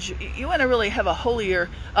want to really have a holier,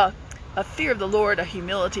 a fear of the Lord, a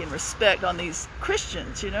humility and respect on these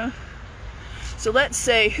Christians, you know. So let's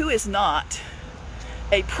say who is not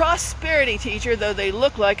a prosperity teacher, though they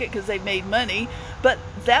look like it because they made money, but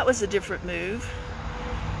that was a different move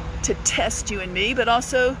to test you and me. But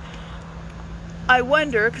also, I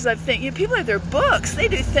wonder, because I think, you know, people have their books. They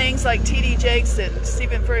do things like T.D. Jakes and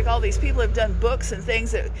Stephen Furtick. All these people have done books and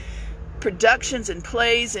things, that productions and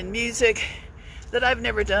plays and music that I've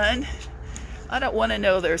never done. I don't want to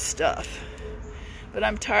know their stuff, but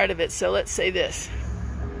I'm tired of it. So let's say this.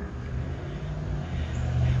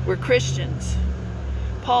 We're Christians.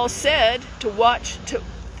 Paul said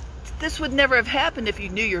this would never have happened if you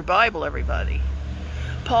knew your Bible, everybody.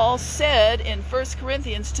 Paul said in 1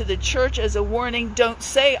 Corinthians to the church as a warning, don't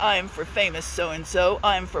say I am for famous so-and-so,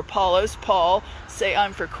 I am for Apollos. Paul, say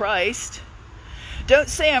I'm for Christ. Don't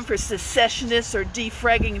say I'm for secessionists or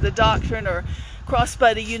defragging the doctrine or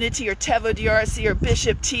cross-body unity or Taveau DRC or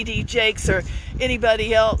Bishop T.D. Jakes or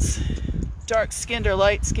anybody else, dark-skinned or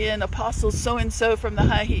light-skinned, apostles so-and-so from the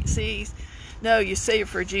high seas. No, you say you're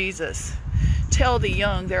for Jesus. Tell the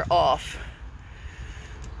young they're off.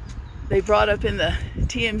 They brought up in the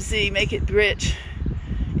TMZ, make it rich,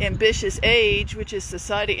 ambitious age, which is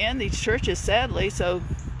society and these churches, sadly, so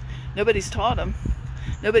nobody's taught them.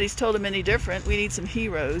 Nobody's told them any different. We need some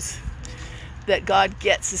heroes that God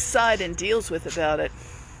gets aside and deals with about it.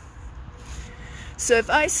 So if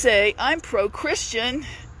I say I'm pro-Christian,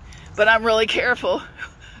 but I'm really careful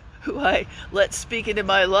who I let speak into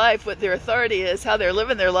my life, what their authority is, how they're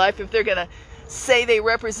living their life, if they're going to say they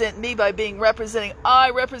represent me by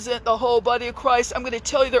I represent the whole body of Christ, I'm going to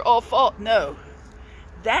tell you they're all false. No,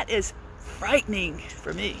 that is frightening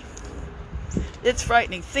for me. It's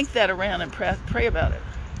frightening. Think that around and pray about it.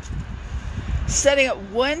 Setting up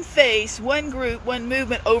one face, one group, one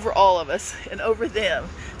movement over all of us and over them.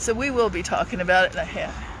 So we will be talking about it in a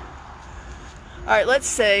half. All right, let's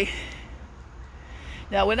say,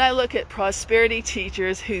 now when I look at prosperity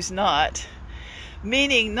teachers who's not,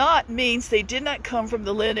 meaning not means they did not come from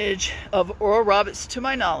the lineage of Oral Roberts to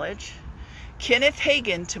my knowledge, Kenneth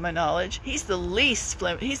Hagin to my knowledge. He's the least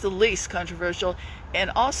controversial.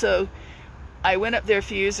 And also, I went up there a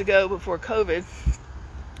few years ago before COVID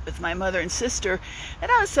with my mother and sister,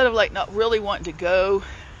 and I was sort of like not really wanting to go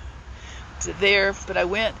to there, but I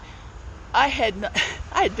went. I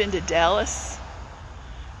had been to Dallas,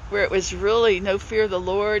 where it was really no fear of the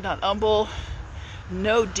Lord, not humble,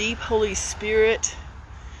 no deep Holy Spirit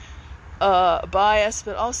bias,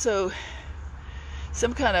 but also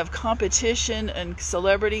some kind of competition and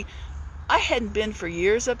celebrity. I hadn't been for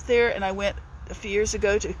years up there, and I went a few years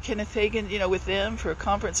ago to Kenneth Hagin, you know, with them for a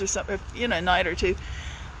conference or something, you know, a night or two.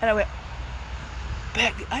 And I went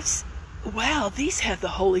back, wow, these have the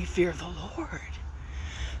holy fear of the Lord.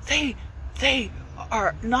 They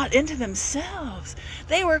are not into themselves.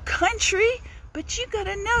 They were country, but you got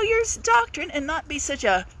to know your doctrine and not be such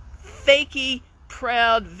a fakey,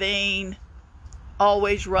 proud, vain,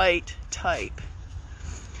 always right type.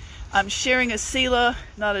 I'm sharing a sila,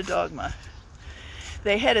 not a dogma.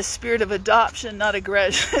 They had a spirit of adoption, not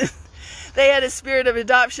aggression. They had a spirit of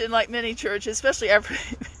adoption like many churches, especially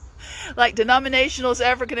like denominationals,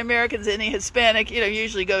 African Americans, any Hispanic, you know,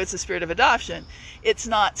 usually go, it's a spirit of adoption. It's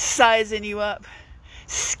not sizing you up,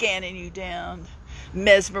 scanning you down,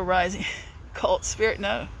 mesmerizing, cult spirit.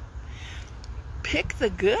 No. Pick the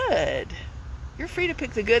good. You're free to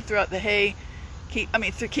pick the good throughout the hay. Keep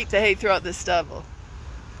the hay throughout the stubble.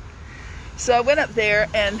 So I went up there,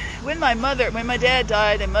 and when my dad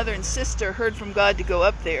died and mother and sister heard from God to go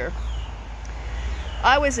up there,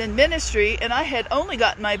 I was in ministry, and I had only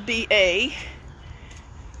gotten my BA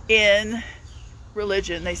in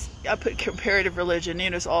religion. I put comparative religion, you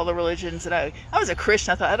know, it's all the religions. And I was a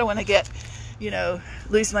Christian. I thought, I don't want to get, you know,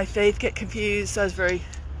 lose my faith, get confused. So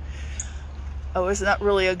I was not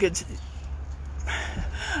really a good,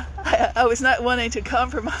 I was not wanting to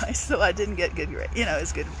compromise, so I didn't get good grades. You know,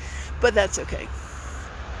 it's good, but that's okay.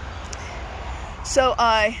 So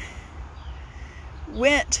I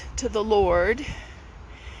went to the Lord,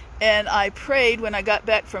 and I prayed when I got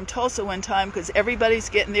back from Tulsa one time, because everybody's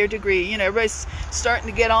getting their degree. You know, everybody's starting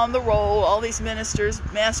to get on the roll. All these ministers,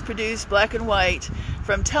 mass-produced, black and white,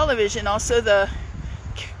 from television. Also the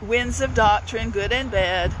winds of doctrine, good and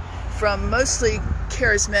bad, from mostly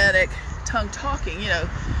charismatic tongue-talking, you know,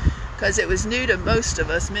 because it was new to most of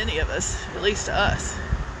us, many of us, at least to us.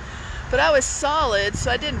 But I was solid,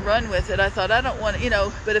 so I didn't run with it. I thought, I don't want to, you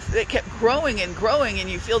know, but if it kept growing and growing and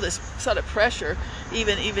you feel this sort of pressure,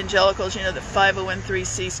 even evangelicals, you know, the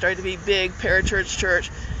 501c started to be big, parachurch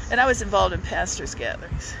church, and I was involved in pastors'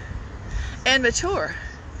 gatherings and mature.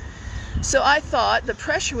 So I thought the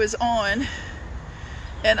pressure was on,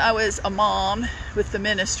 and I was a mom with the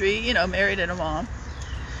ministry, you know, married and a mom.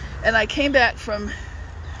 And I came back from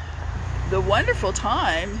the wonderful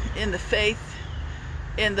time in the faith,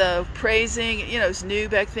 in the praising, you know, it was new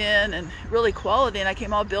back then and really quality, and I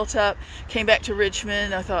came all built up, came back to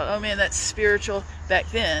Richmond. I thought, oh man, that's spiritual back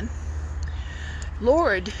then.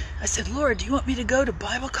 Lord, I said, Lord, do you want me to go to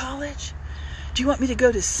Bible college? Do you want me to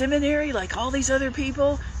go to seminary like all these other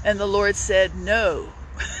people? And the Lord said, no.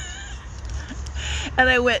 And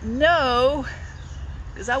I went, no,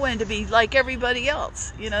 because I wanted to be like everybody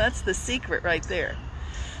else. You know, that's the secret right there.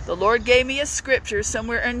 The Lord gave me a scripture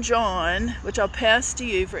somewhere in John, which I'll pass to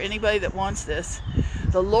you for anybody that wants this.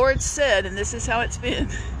 The Lord said, and this is how it's been.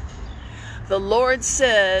 The Lord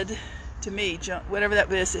said to me, John, whatever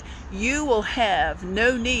that is, you will have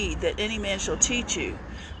no need that any man shall teach you,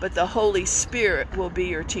 but the Holy Spirit will be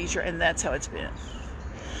your teacher, and that's how it's been.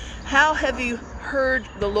 How have you heard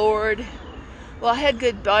the Lord? Well, I had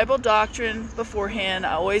good Bible doctrine beforehand.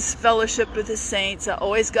 I always fellowshiped with the saints. I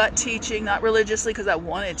always got teaching, not religiously because I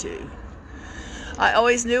wanted to. I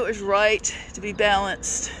always knew it was right to be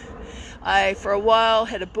balanced. I, for a while,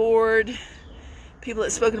 had a board. People that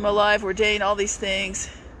spoke into my life, ordained, all these things.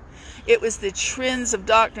 It was the trends of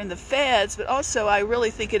doctrine, the fads, but also I really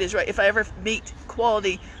think it is right. If I ever meet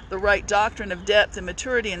quality, the right doctrine of depth and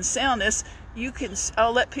maturity and soundness,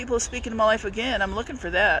 I'll let people speak into my life again. I'm looking for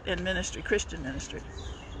that in ministry, Christian ministry.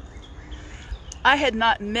 I had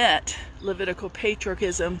not met Levitical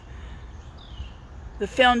patriarchism, the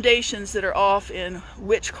foundations that are off in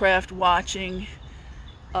witchcraft watching,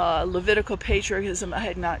 Levitical patriarchism. I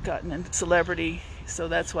had not gotten in celebrity, so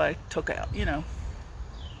that's why I took out, you know.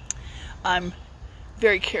 I'm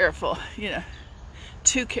very careful, you know,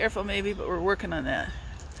 too careful maybe, but we're working on that.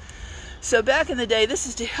 So back in the day, this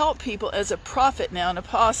is to help people as a prophet now, an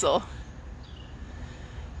apostle,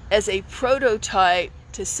 as a prototype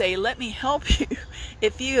to say, let me help you.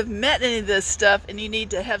 If you have met any of this stuff and you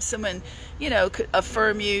need to have someone, you know,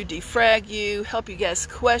 affirm you, defrag you, help you ask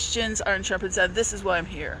questions, iron sharpens iron, this is why I'm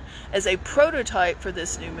here. As a prototype for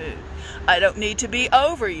this new move. I don't need to be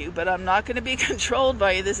over you, but I'm not going to be controlled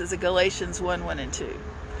by you. This is a Galatians 1:1 and 2.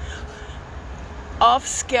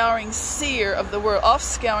 Off-scouring seer of the world,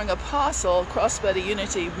 off-scouring apostle, crossbody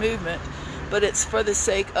unity movement, but it's for the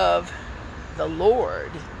sake of the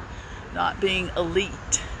Lord, not being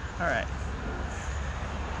elite. All right.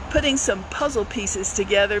 Putting some puzzle pieces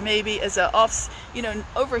together, maybe as a you know,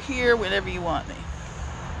 over here whenever you want me.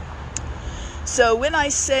 So when I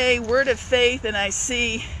say word of faith and I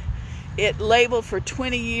see it labeled for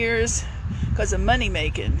 20 years because of money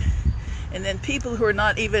making, and then people who are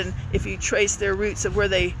not even, if you trace their roots of where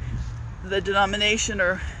the denomination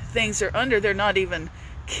or things they're under, they're not even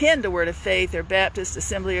kin to Word of Faith. They're Baptist,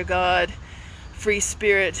 Assembly of God, Free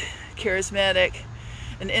Spirit, Charismatic,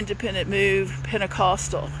 an Independent Move,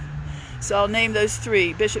 Pentecostal. So I'll name those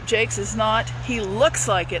three. Bishop Jakes is not. He looks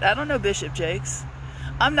like it. I don't know Bishop Jakes.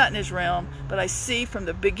 I'm not in his realm, but I see from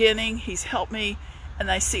the beginning he's helped me, and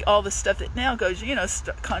I see all the stuff that now goes, you know,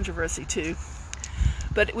 controversy too.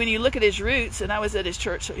 But when you look at his roots, and I was at his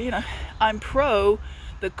church, so, you know, I'm pro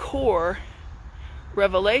the core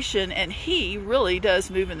revelation, and he really does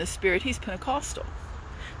move in the Spirit. He's Pentecostal,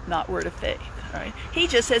 not Word of Faith. All right? He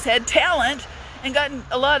just has had talent and gotten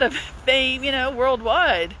a lot of fame, you know,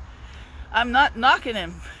 worldwide. I'm not knocking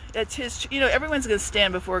him. It's his, you know, everyone's going to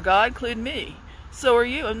stand before God, including me. So are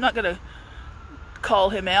you. I'm not going to call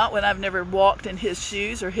him out when I've never walked in his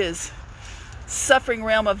shoes or his suffering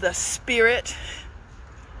realm of the Spirit.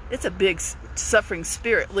 It's a big suffering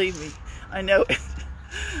spirit, believe me. I know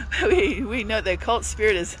it. we know the occult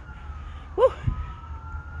spirit is whew,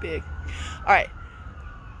 big. All right.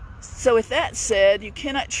 So with that said, you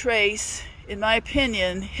cannot trace, in my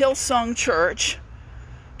opinion, Hillsong Church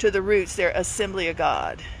to the roots, their Assembly of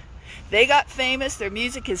God. They got famous. Their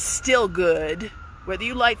music is still good, whether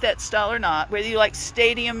you like that style or not, whether you like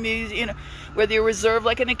stadium music, you know, whether you're reserved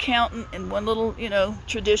like an accountant in one little, you know,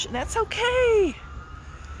 tradition. That's okay.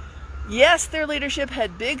 Yes, their leadership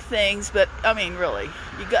had big things, but I mean, really,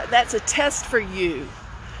 that's a test for you.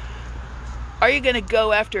 Are you going to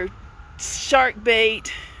go after shark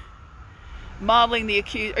bait, modeling the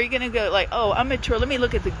accused? Are you going to go like, oh, I'm mature, let me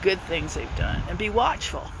look at the good things they've done, and be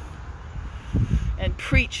watchful and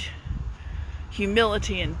preach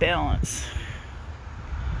humility and balance?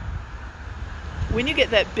 When you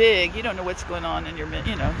get that big, you don't know what's going on in your,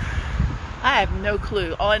 you know. I have no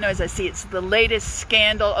clue. All I know is I see it's the latest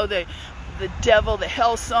scandal. Oh, the devil, the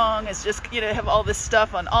hell song is just, you know, have all this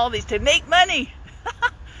stuff on all these to make money.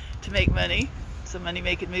 To make money. It's a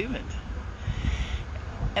money-making movement.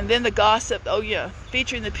 And then the gossip, oh yeah,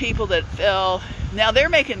 featuring the people that fell. Now they're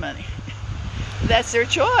making money. That's their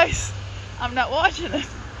choice. I'm not watching it.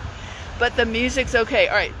 But the music's okay.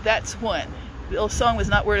 All right, that's one. The old song was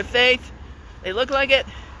not Word of Faith. They look like it,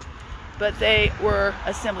 but they were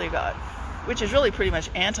Assembly of God, which is really pretty much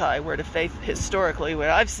anti-Word of Faith historically,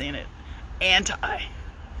 where I've seen it. Anti.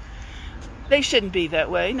 They shouldn't be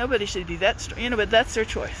that way. Nobody should be that strong, you know, but that's their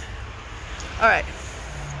choice. All right.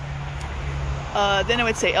 Then I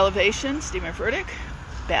would say Elevation, Stephen Furtick,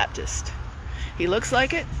 Baptist. He looks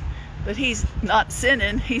like it, but he's not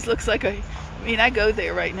sinning. He looks like I mean, I go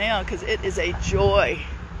there right now because it is a joy.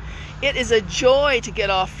 It is a joy to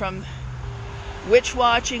get off from witch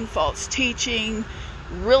watching, false teaching,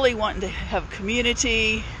 really wanting to have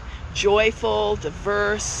community, joyful,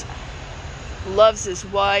 diverse, loves his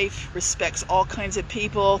wife, respects all kinds of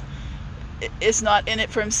people, is not in it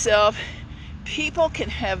for himself. People can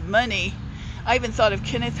have money. I even thought of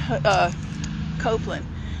Kenneth Copeland.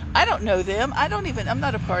 I don't know them. I'm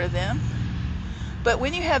not a part of them. But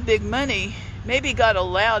when you have big money, maybe God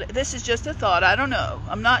allowed it. This is just a thought. I don't know.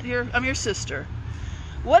 I'm your sister.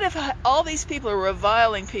 What if all these people are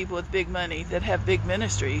reviling people with big money that have big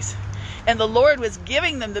ministries, and the Lord was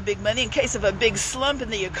giving them the big money in case of a big slump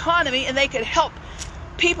in the economy, and they could help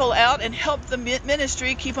people out and help the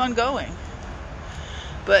ministry keep on going?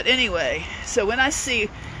 But anyway, so when I see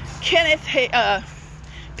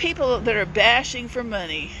people that are bashing for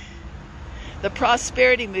money, the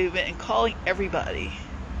prosperity movement, and calling everybody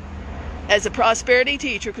as a prosperity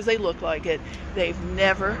teacher because they look like it, they've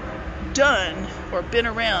never done or been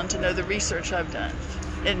around to know the research I've done,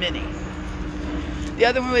 and many. The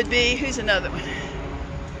other one would be, who's another one?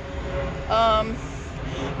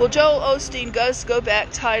 Well, Joel Osteen does go back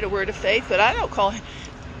tied to Word of Faith, but I don't call him,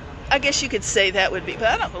 I guess you could say that would be, but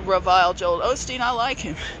I don't revile Joel Osteen. I like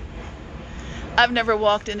him. I've never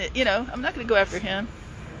walked in it, you know, I'm not going to go after him.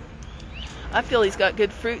 I feel he's got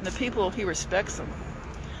good fruit, and the people, he respects them.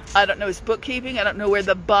 I don't know his bookkeeping. I don't know where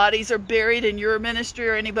the bodies are buried in your ministry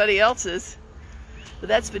or anybody else's. But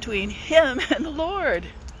that's between him and the Lord.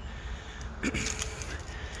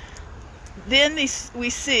 Then we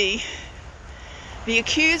see the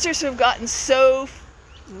accusers have gotten so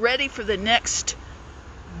ready for the next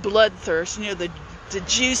bloodthirst, you know, the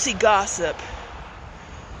juicy gossip.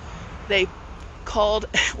 They called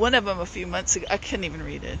one of them a few months ago. I couldn't even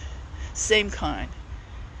read it. Same kind.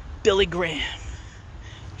 Billy Graham.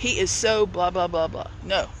 He is so blah, blah, blah, blah.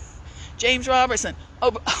 No. James Robertson. Oh,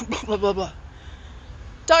 blah, blah, blah, blah.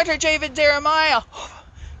 Dr. David Jeremiah.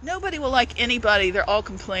 Nobody will like anybody. They're all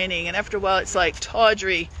complaining. And after a while, it's like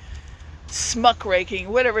tawdry, muckraking,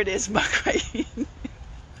 whatever it is, muckraking.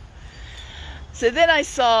 So then I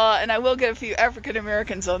saw, and I will get a few African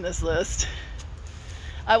Americans on this list.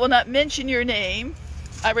 I will not mention your name.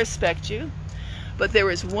 I respect you. But there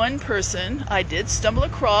was one person I did stumble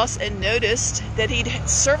across and noticed that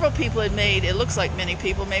several people had made, it looks like many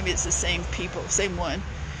people, maybe it's the same people, same one,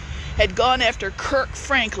 had gone after Kirk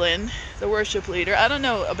Franklin, the worship leader. I don't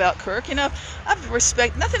know about Kirk, you know, I've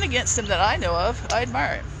respect, nothing against him that I know of. I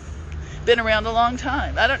admire him. Been around a long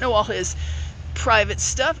time. I don't know all his private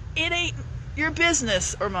stuff. It ain't your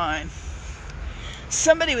business or mine.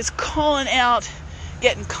 Somebody was calling out,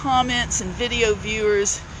 getting comments and video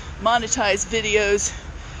viewers, monetized videos,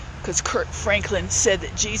 because Kirk Franklin said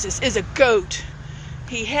that Jesus is a goat.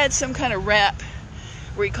 He had some kind of rap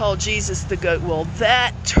where he called Jesus the goat. Well,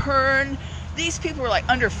 that turned, these people were like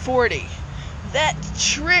under 40. That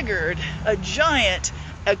triggered a giant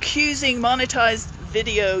accusing monetized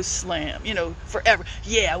video slam, you know, forever.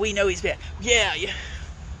 Yeah, we know he's bad. Yeah.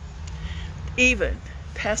 Even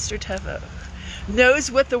Pastor Taveau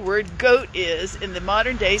knows what the word goat is in the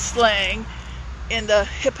modern day slang in the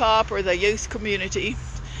hip-hop or the youth community.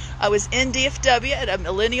 I was in DFW at a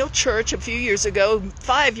millennial church a few years ago,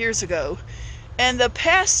 5 years ago, And the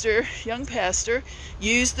pastor, young pastor,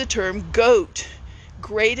 used the term GOAT,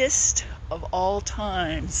 greatest of all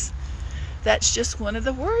times. That's just one of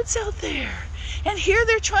the words out there. And here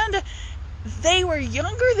they're trying to, they were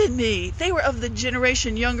younger than me. They were of the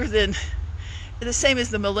generation younger than, the same as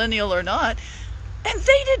the millennial or not. And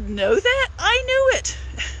they didn't know that. I knew it.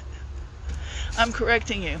 I'm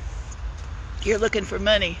correcting you. You're looking for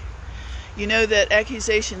money. You know that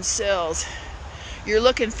accusation sells. You're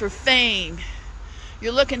looking for fame.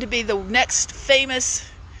 You're looking to be the next famous,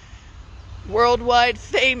 worldwide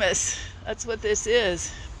famous. That's what this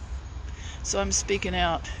is. So I'm speaking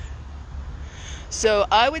out. So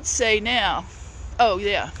I would say now, oh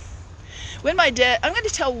yeah, when my dad, I'm going to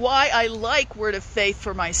tell why I like Word of Faith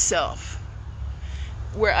for myself.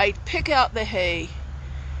 Where I pick out the hay.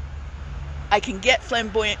 I can get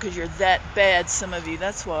flamboyant because you're that bad, some of you.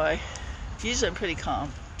 That's why. Usually I'm pretty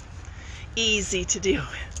calm. Easy to deal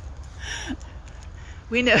with.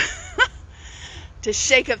 We know to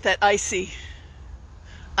shake up that icy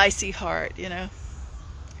heart, you know.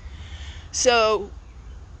 So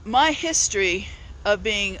my history of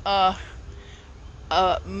being a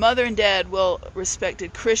mother and dad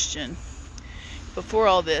well-respected Christian before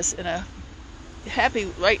all this, and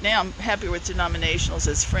right now I'm happy with denominationals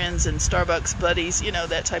as friends and Starbucks buddies, you know,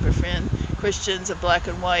 that type of friend. Christians of black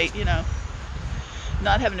and white, you know,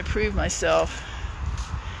 not having to prove myself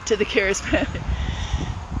to the charismatic.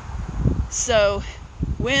 So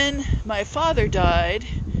when my father died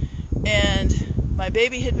and my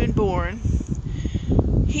baby had been born,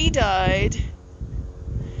 he died.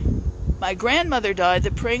 My grandmother died,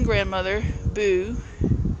 the praying grandmother, Boo,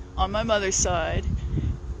 on my mother's side,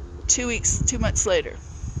 2 months later,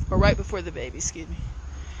 or right before the baby, excuse me.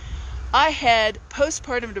 I had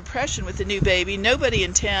postpartum depression with the new baby, nobody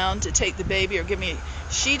in town to take the baby or give me,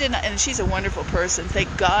 she did not, and she's a wonderful person,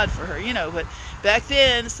 thank God for her, you know, but back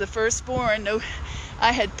then, it's the firstborn,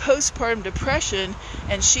 I had postpartum depression,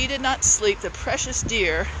 and she did not sleep, the precious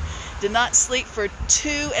dear, did not sleep for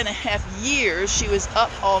 2.5 years. She was up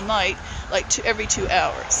all night, like every 2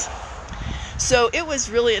 hours. So it was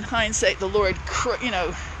really, in hindsight, the Lord, you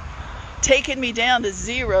know, taking me down to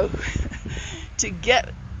zero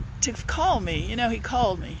to call me. You know, he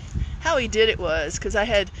called me. How he did it was because I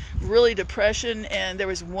had really depression, and there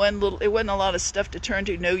was it wasn't a lot of stuff to turn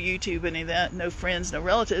to, no YouTube, any of that, no friends, no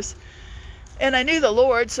relatives. And I knew the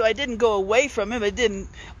Lord, so I didn't go away from him. I didn't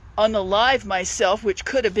unalive myself, which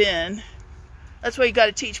could have been. That's why you got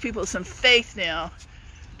to teach people some faith now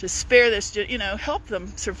to spare this, you know, help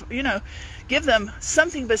them, you know, give them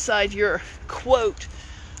something beside your quote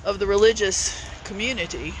of the religious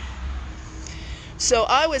community. So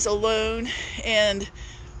I was alone and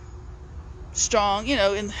strong, you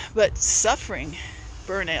know, but suffering,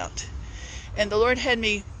 burnout. And the Lord had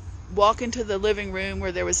me walk into the living room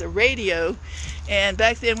where there was a radio, and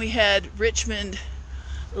back then we had Richmond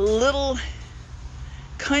little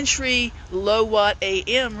country low watt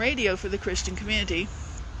AM radio for the Christian community.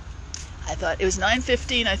 I thought it was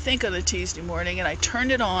 9:15, I think, on a Tuesday morning, and I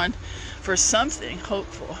turned it on for something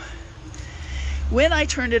hopeful. When I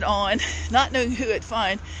turned it on, not knowing who I'd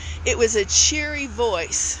find, it was a cheery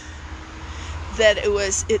voice that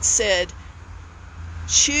it said,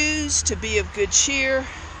 choose to be of good cheer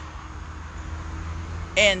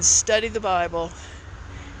and study the Bible.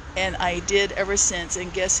 And I did ever since.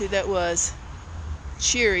 And guess who that was?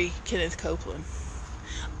 Cheery Kenneth Copeland.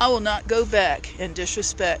 I will not go back and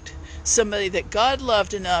disrespect somebody that God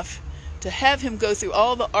loved enough to have him go through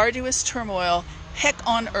all the arduous turmoil, heck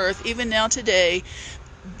on earth, even now today.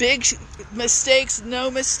 Big mistakes,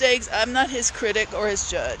 no mistakes. I'm not his critic or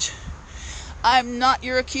his judge. I'm not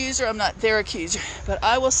your accuser. I'm not their accuser. But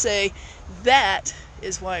I will say that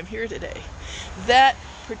is why I'm here today. That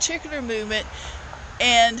particular movement,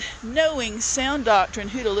 and knowing sound doctrine,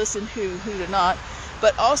 who to listen, who to not,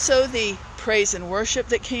 but also the praise and worship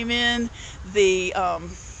that came in, the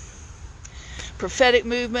prophetic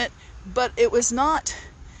movement, but it was not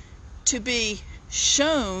to be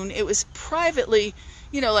shown, it was privately,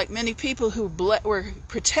 you know, like many people who were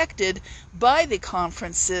protected by the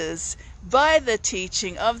conferences, by the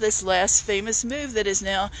teaching of this last famous move that is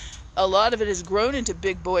now, a lot of it has grown into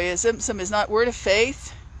big boyism, some is not Word of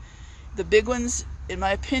Faith. The big ones, in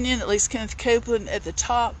my opinion, at least Kenneth Copeland at the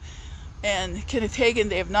top, and Kenneth Hagin,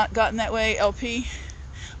 they have not gotten that way, LP.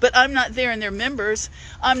 But I'm not there in their members.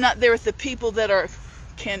 I'm not there with the people that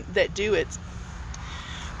do it.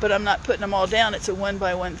 But I'm not putting them all down. It's a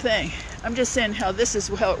one-by-one thing. I'm just saying how this is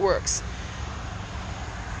how it works.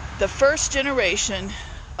 The first generation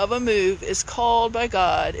of a move is called by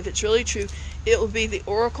God, if it's really true, it will be the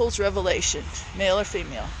oracle's revelation, male or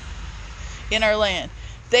female. in our land.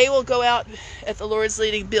 They will go out at the Lord's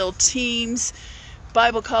leading, build teams,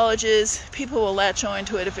 Bible colleges. People will latch on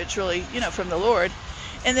to it if it's really, from the Lord.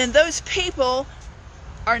 And then those people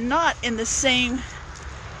are not in the same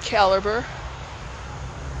caliber,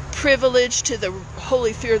 privilege to the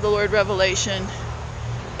holy fear of the Lord revelation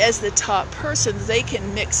as the top person. They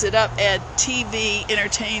can mix it up, add TV,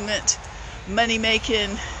 entertainment,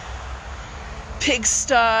 money-making,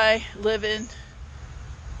 pigsty living.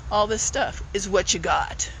 All this stuff is what you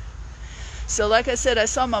got. So like I said, I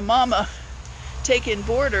saw my mama taking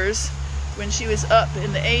boarders when she was up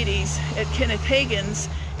in the 80s at Kenneth Hagin's.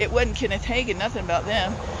 It wasn't Kenneth Hagin, nothing about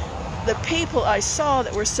them. The people I saw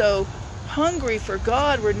that were so hungry for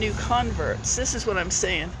God were new converts. This is what I'm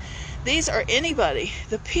saying. These are anybody.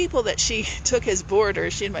 The people that she took as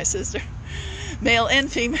boarders, she and my sister, male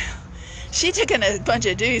and female, she took in a bunch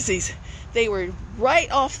of doozies. They were right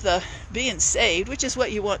off the being saved, which is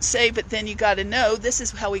what you want saved, but then you got to know this is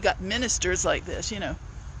how we got ministers like this,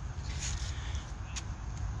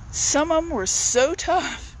 Some of them were so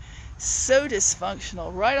tough, so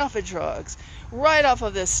dysfunctional, right off of drugs, right off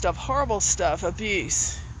of this stuff, horrible stuff,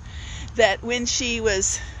 abuse, that when she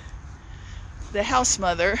was the house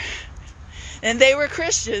mother, and they were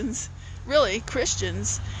Christians, really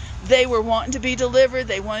Christians, they were wanting to be delivered,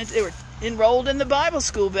 they were enrolled in the Bible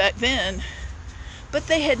school back then, but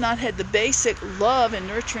they had not had the basic love and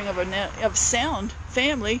nurturing of sound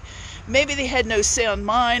family. Maybe they had no sound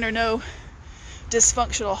mind or no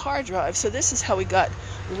dysfunctional hard drive. So this is how we got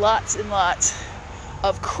lots and lots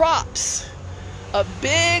of crops of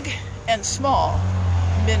big and small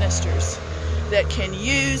ministers that can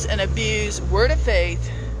use and abuse word of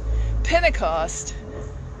faith, Pentecost,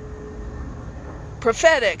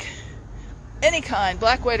 prophetic, any kind,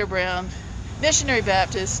 black, white, or brown, missionary,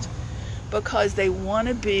 Baptist, because they want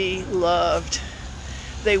to be loved.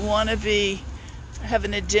 They want to have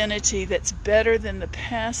an identity that's better than the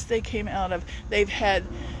past they came out of. They've had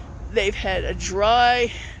a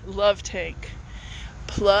dry love tank.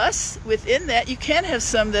 Plus, within that, you can have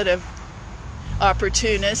some that have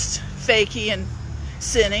opportunists, fakey and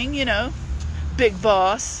sinning, big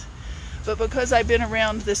boss. But because I've been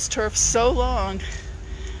around this turf so long,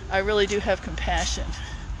 I really do have compassion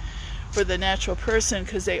for the natural person,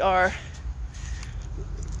 because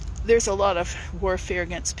there's a lot of warfare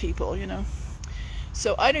against people,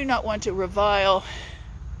 So I do not want to revile.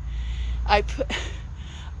 I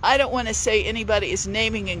don't want to say anybody is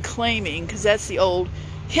naming and claiming, because that's the old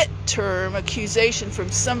hit term, accusation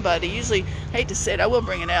from somebody. Usually, I hate to say it, I will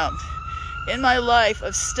bring it out. In my life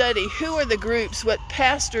of study, who are the groups, what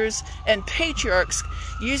pastors and patriarchs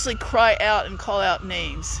usually cry out and call out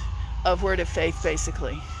names of word of faith,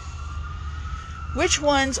 basically. Which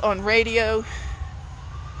ones on radio,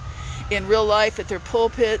 in real life, at their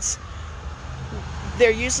pulpits? They're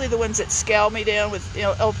usually the ones that scowl me down with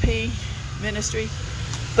LP ministry,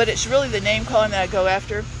 but it's really the name calling that I go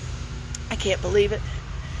after. I can't believe it.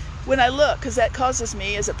 When I look, because that causes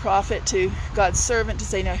me as a prophet to God's servant to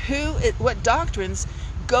say, now what doctrines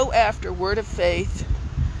go after word of faith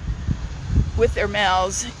with their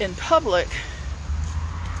mouths in public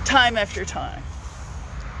time after time.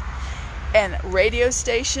 And radio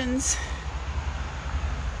stations,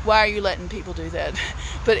 why are you letting people do that?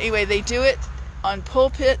 But anyway, they do it on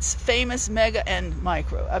pulpits, famous, mega, and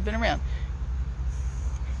micro. I've been around.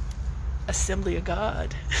 Assembly of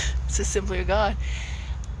God. It's Assembly of God.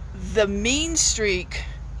 The mean streak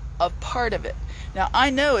of part of it. Now, I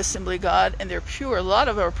know Assembly of God, and they're pure. A lot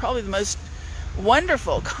of them are probably the most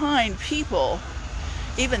wonderful, kind people,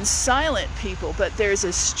 even silent people, but there's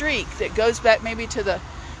a streak that goes back maybe to the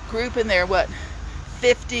group in their,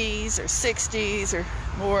 50s or 60s or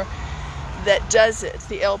more, that does it,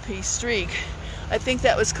 the LP streak. I think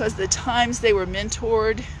that was because the times they were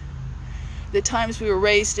mentored, the times we were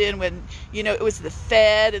raised in when, it was the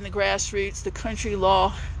fad and the grassroots, the country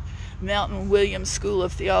law, Mountain Williams School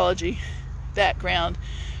of Theology background,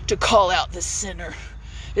 to call out the sinner.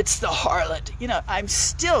 It's the harlot. I'm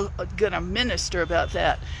still going to minister about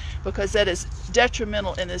that, because that is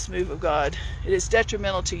detrimental in this move of God. It is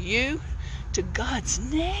detrimental to you, to God's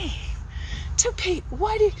name, to people.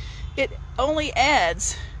 It only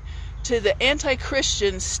adds to the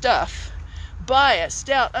anti-Christian stuff, bias,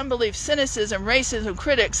 doubt, unbelief, cynicism, racism,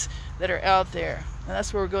 critics that are out there. And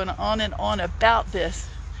that's where we're going on and on about this.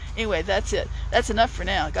 Anyway, that's it. That's enough for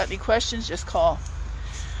now. Got any questions? Just call.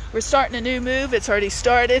 We're starting a new move. It's already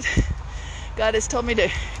started. God has told me to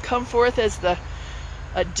come forth as a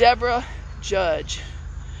Deborah judge.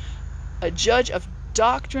 A judge of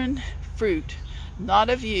doctrine, fruit. Not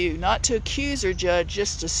of you. Not to accuse or judge,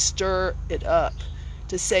 just to stir it up.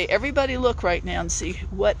 to say, everybody look right now and see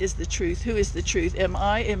what is the truth. Who is the truth? Am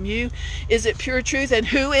I? Am you? Is it pure truth? And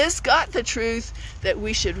who is got the truth that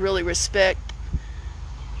we should really respect,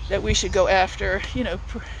 that we should go after, you know,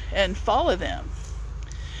 and follow them?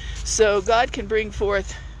 So God can bring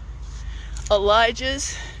forth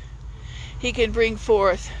Elijah's. He can bring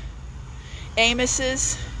forth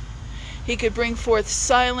Amos's. He could bring forth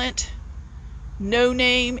silent,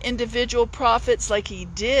 no-name individual prophets like he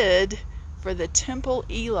did for the temple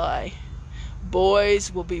Eli.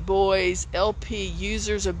 Boys will be boys, LP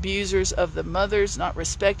users, abusers of the mothers, not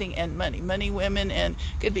respecting, and money women, and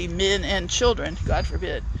could be men and children, God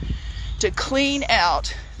forbid. To clean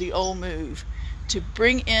out the old move, to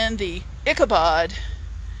bring in the Ichabod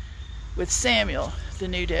with Samuel, the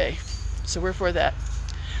new day. So we're for that.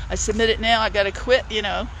 I submit it now. I got to quit, you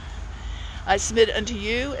know. I submit it unto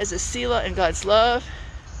you as a Selah in God's love.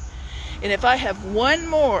 And if I have one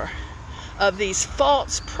more of these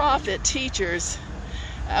false prophet teachers,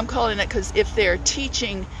 I'm calling it, because if they're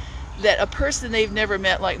teaching that a person they've never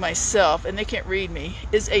met like myself, and they can't read me,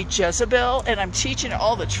 is a Jezebel, and I'm teaching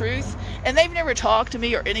all the truth, and they've never talked to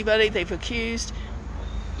me or anybody they've accused,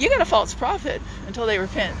 you got a false prophet until they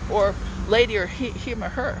repent, or lady, or him or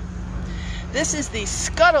her. This is the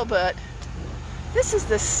scuttlebutt. This is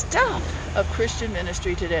the stuff of Christian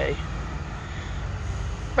ministry today.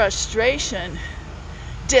 Frustration,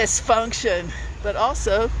 dysfunction, but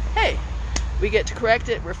also, hey, we get to correct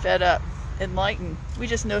it. We're fed up, enlightened. We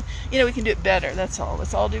just know, you know, we can do it better. That's all.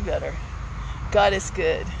 Let's all do better. God is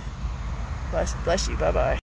good. Bless you. Bye-bye.